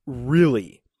podcast.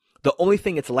 Really. The only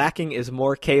thing it's lacking is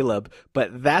more Caleb,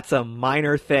 but that's a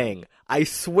minor thing. I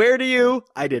swear to you,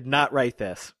 I did not write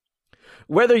this.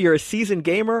 Whether you're a seasoned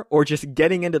gamer or just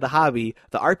getting into the hobby,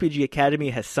 the RPG Academy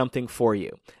has something for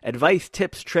you. Advice,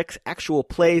 tips, tricks, actual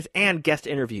plays, and guest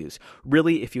interviews.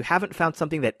 Really, if you haven't found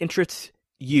something that interests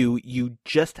you, you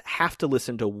just have to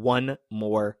listen to one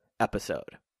more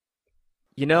episode.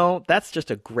 You know, that's just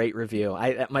a great review.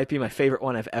 That might be my favorite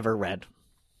one I've ever read.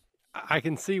 I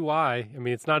can see why. I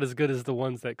mean, it's not as good as the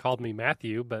ones that called me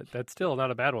Matthew, but that's still not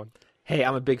a bad one. Hey,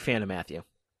 I'm a big fan of Matthew.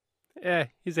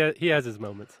 He has his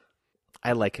moments.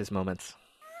 I like his moments.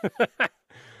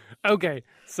 Okay,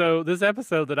 so this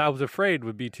episode that I was afraid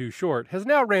would be too short has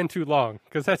now ran too long,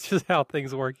 because that's just how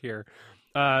things work here.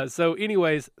 So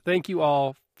anyways, thank you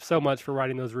all so much for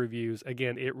writing those reviews.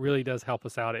 Again, it really does help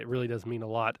us out. It really does mean a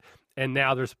lot. And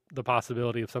now there's the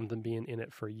possibility of something being in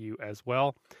it for you as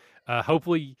well.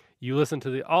 Hopefully you listened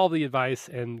to all the advice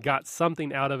and got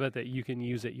something out of it that you can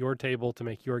use at your table to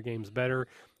make your games better.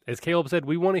 As Caleb said,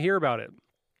 we want to hear about it.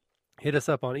 Hit us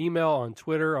up on email, on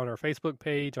Twitter, on our Facebook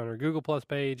page, on our Google Plus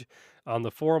page, on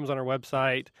the forums on our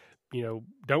website. You know,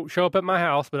 don't show up at my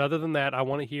house, but other than that, I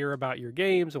want to hear about your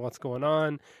games and what's going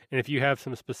on. And if you have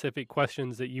some specific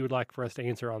questions that you would like for us to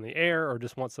answer on the air or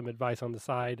just want some advice on the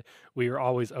side, we are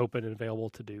always open and available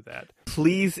to do that.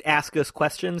 Please ask us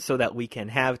questions so that we can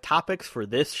have topics for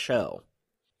this show.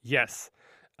 Yes.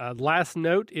 Last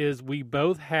note is we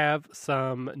both have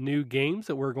some new games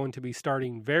that we're going to be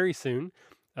starting very soon.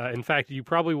 In fact, you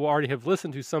probably will already have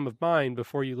listened to some of mine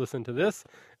before you listen to this,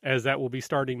 as that will be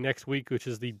starting next week, which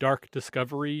is the Dark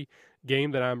Discovery game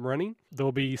that I'm running.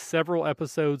 There'll be several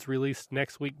episodes released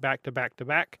next week back to back to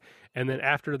back, and then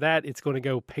after that, it's going to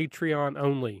go Patreon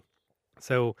only.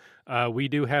 So we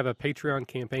do have a Patreon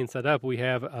campaign set up. We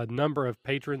have a number of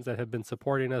patrons that have been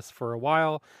supporting us for a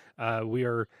while. We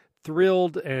are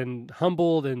thrilled and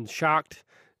humbled and shocked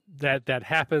that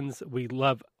happens. We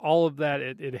love all of that.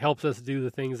 It helps us do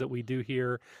the things that we do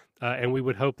here. And we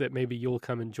would hope that maybe you'll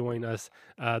come and join us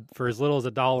for as little as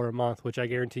 $1 a month, which I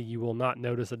guarantee you will not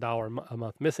notice $1 a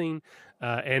month missing.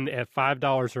 And at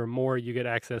 $5 or more, you get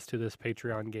access to this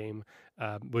Patreon game,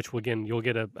 which again, you'll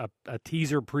get a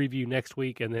teaser preview next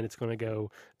week, and then it's going to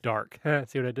go dark.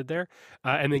 See what I did there?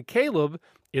 And then Caleb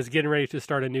is getting ready to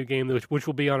start a new game, which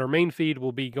will be on our main feed.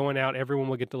 Will be going out. Everyone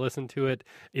will get to listen to it.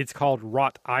 It's called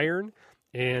Wrought Iron.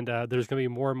 And there's going to be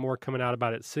more and more coming out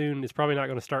about it soon. It's probably not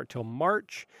going to start till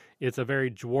March. It's a very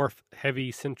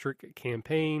dwarf-heavy-centric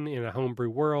campaign in a homebrew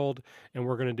world, and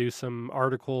we're going to do some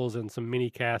articles and some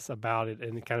mini-casts about it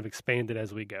and kind of expand it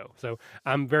as we go. So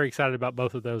I'm very excited about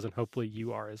both of those, and hopefully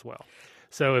you are as well.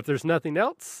 So if there's nothing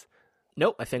else...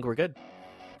 Nope, I think we're good.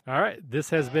 All right,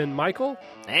 this has been Michael.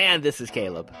 And this is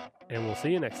Caleb. And we'll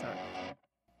see you next time.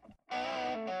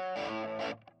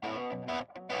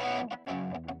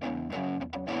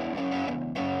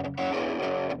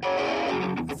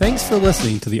 Thanks for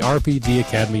listening to the RPG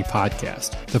Academy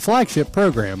podcast, the flagship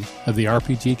program of the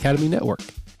RPG Academy Network.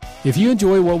 If you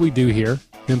enjoy what we do here,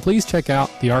 then please check out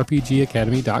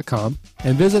therpgacademy.com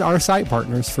and visit our site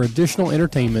partners for additional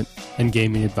entertainment and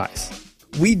gaming advice.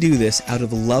 We do this out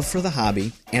of love for the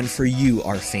hobby and for you,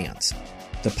 our fans.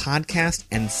 The podcast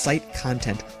and site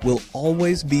content will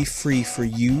always be free for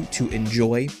you to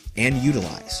enjoy and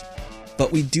utilize.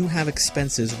 But we do have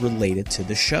expenses related to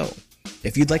the show.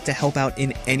 If you'd like to help out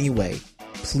in any way,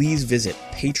 please visit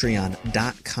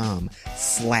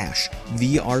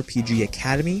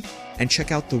patreon.com/therpgacademy and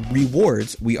check out the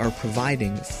rewards we are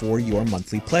providing for your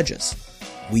monthly pledges.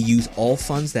 We use all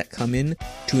funds that come in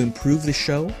to improve the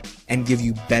show and give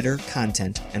you better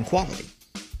content and quality.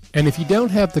 And if you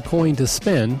don't have the coin to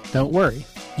spend, don't worry.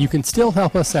 You can still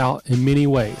help us out in many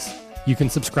ways. You can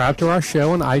subscribe to our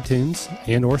show on iTunes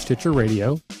and or Stitcher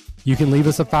Radio. You can leave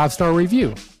us a 5-star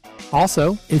review.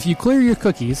 Also, if you clear your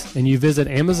cookies and you visit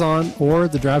Amazon or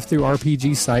the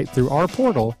DriveThruRPG site through our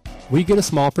portal, we get a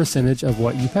small percentage of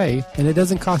what you pay, and it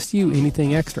doesn't cost you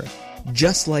anything extra.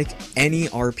 Just like any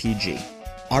RPG,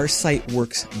 our site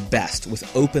works best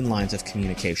with open lines of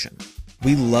communication.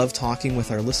 We love talking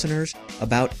with our listeners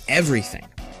about everything.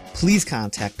 Please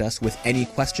contact us with any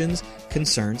questions,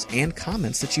 concerns, and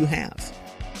comments that you have.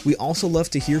 We also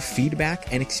love to hear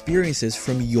feedback and experiences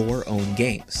from your own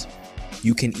games.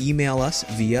 You can email us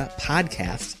via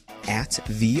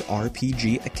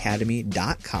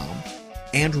podcast@therpgacademy.com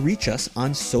and reach us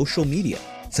on social media,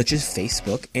 such as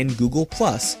Facebook and Google+,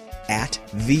 at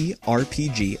The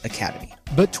RPG Academy.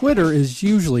 But Twitter is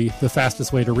usually the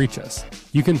fastest way to reach us.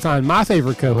 You can find my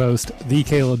favorite co-host, The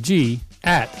Caleb G,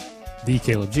 at The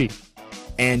Caleb G.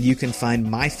 And you can find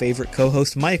my favorite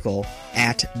co-host, Michael,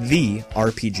 at The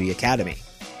RPG Academy.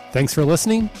 Thanks for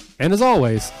listening, and as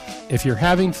always, if you're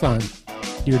having fun,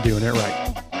 you're doing it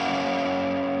right.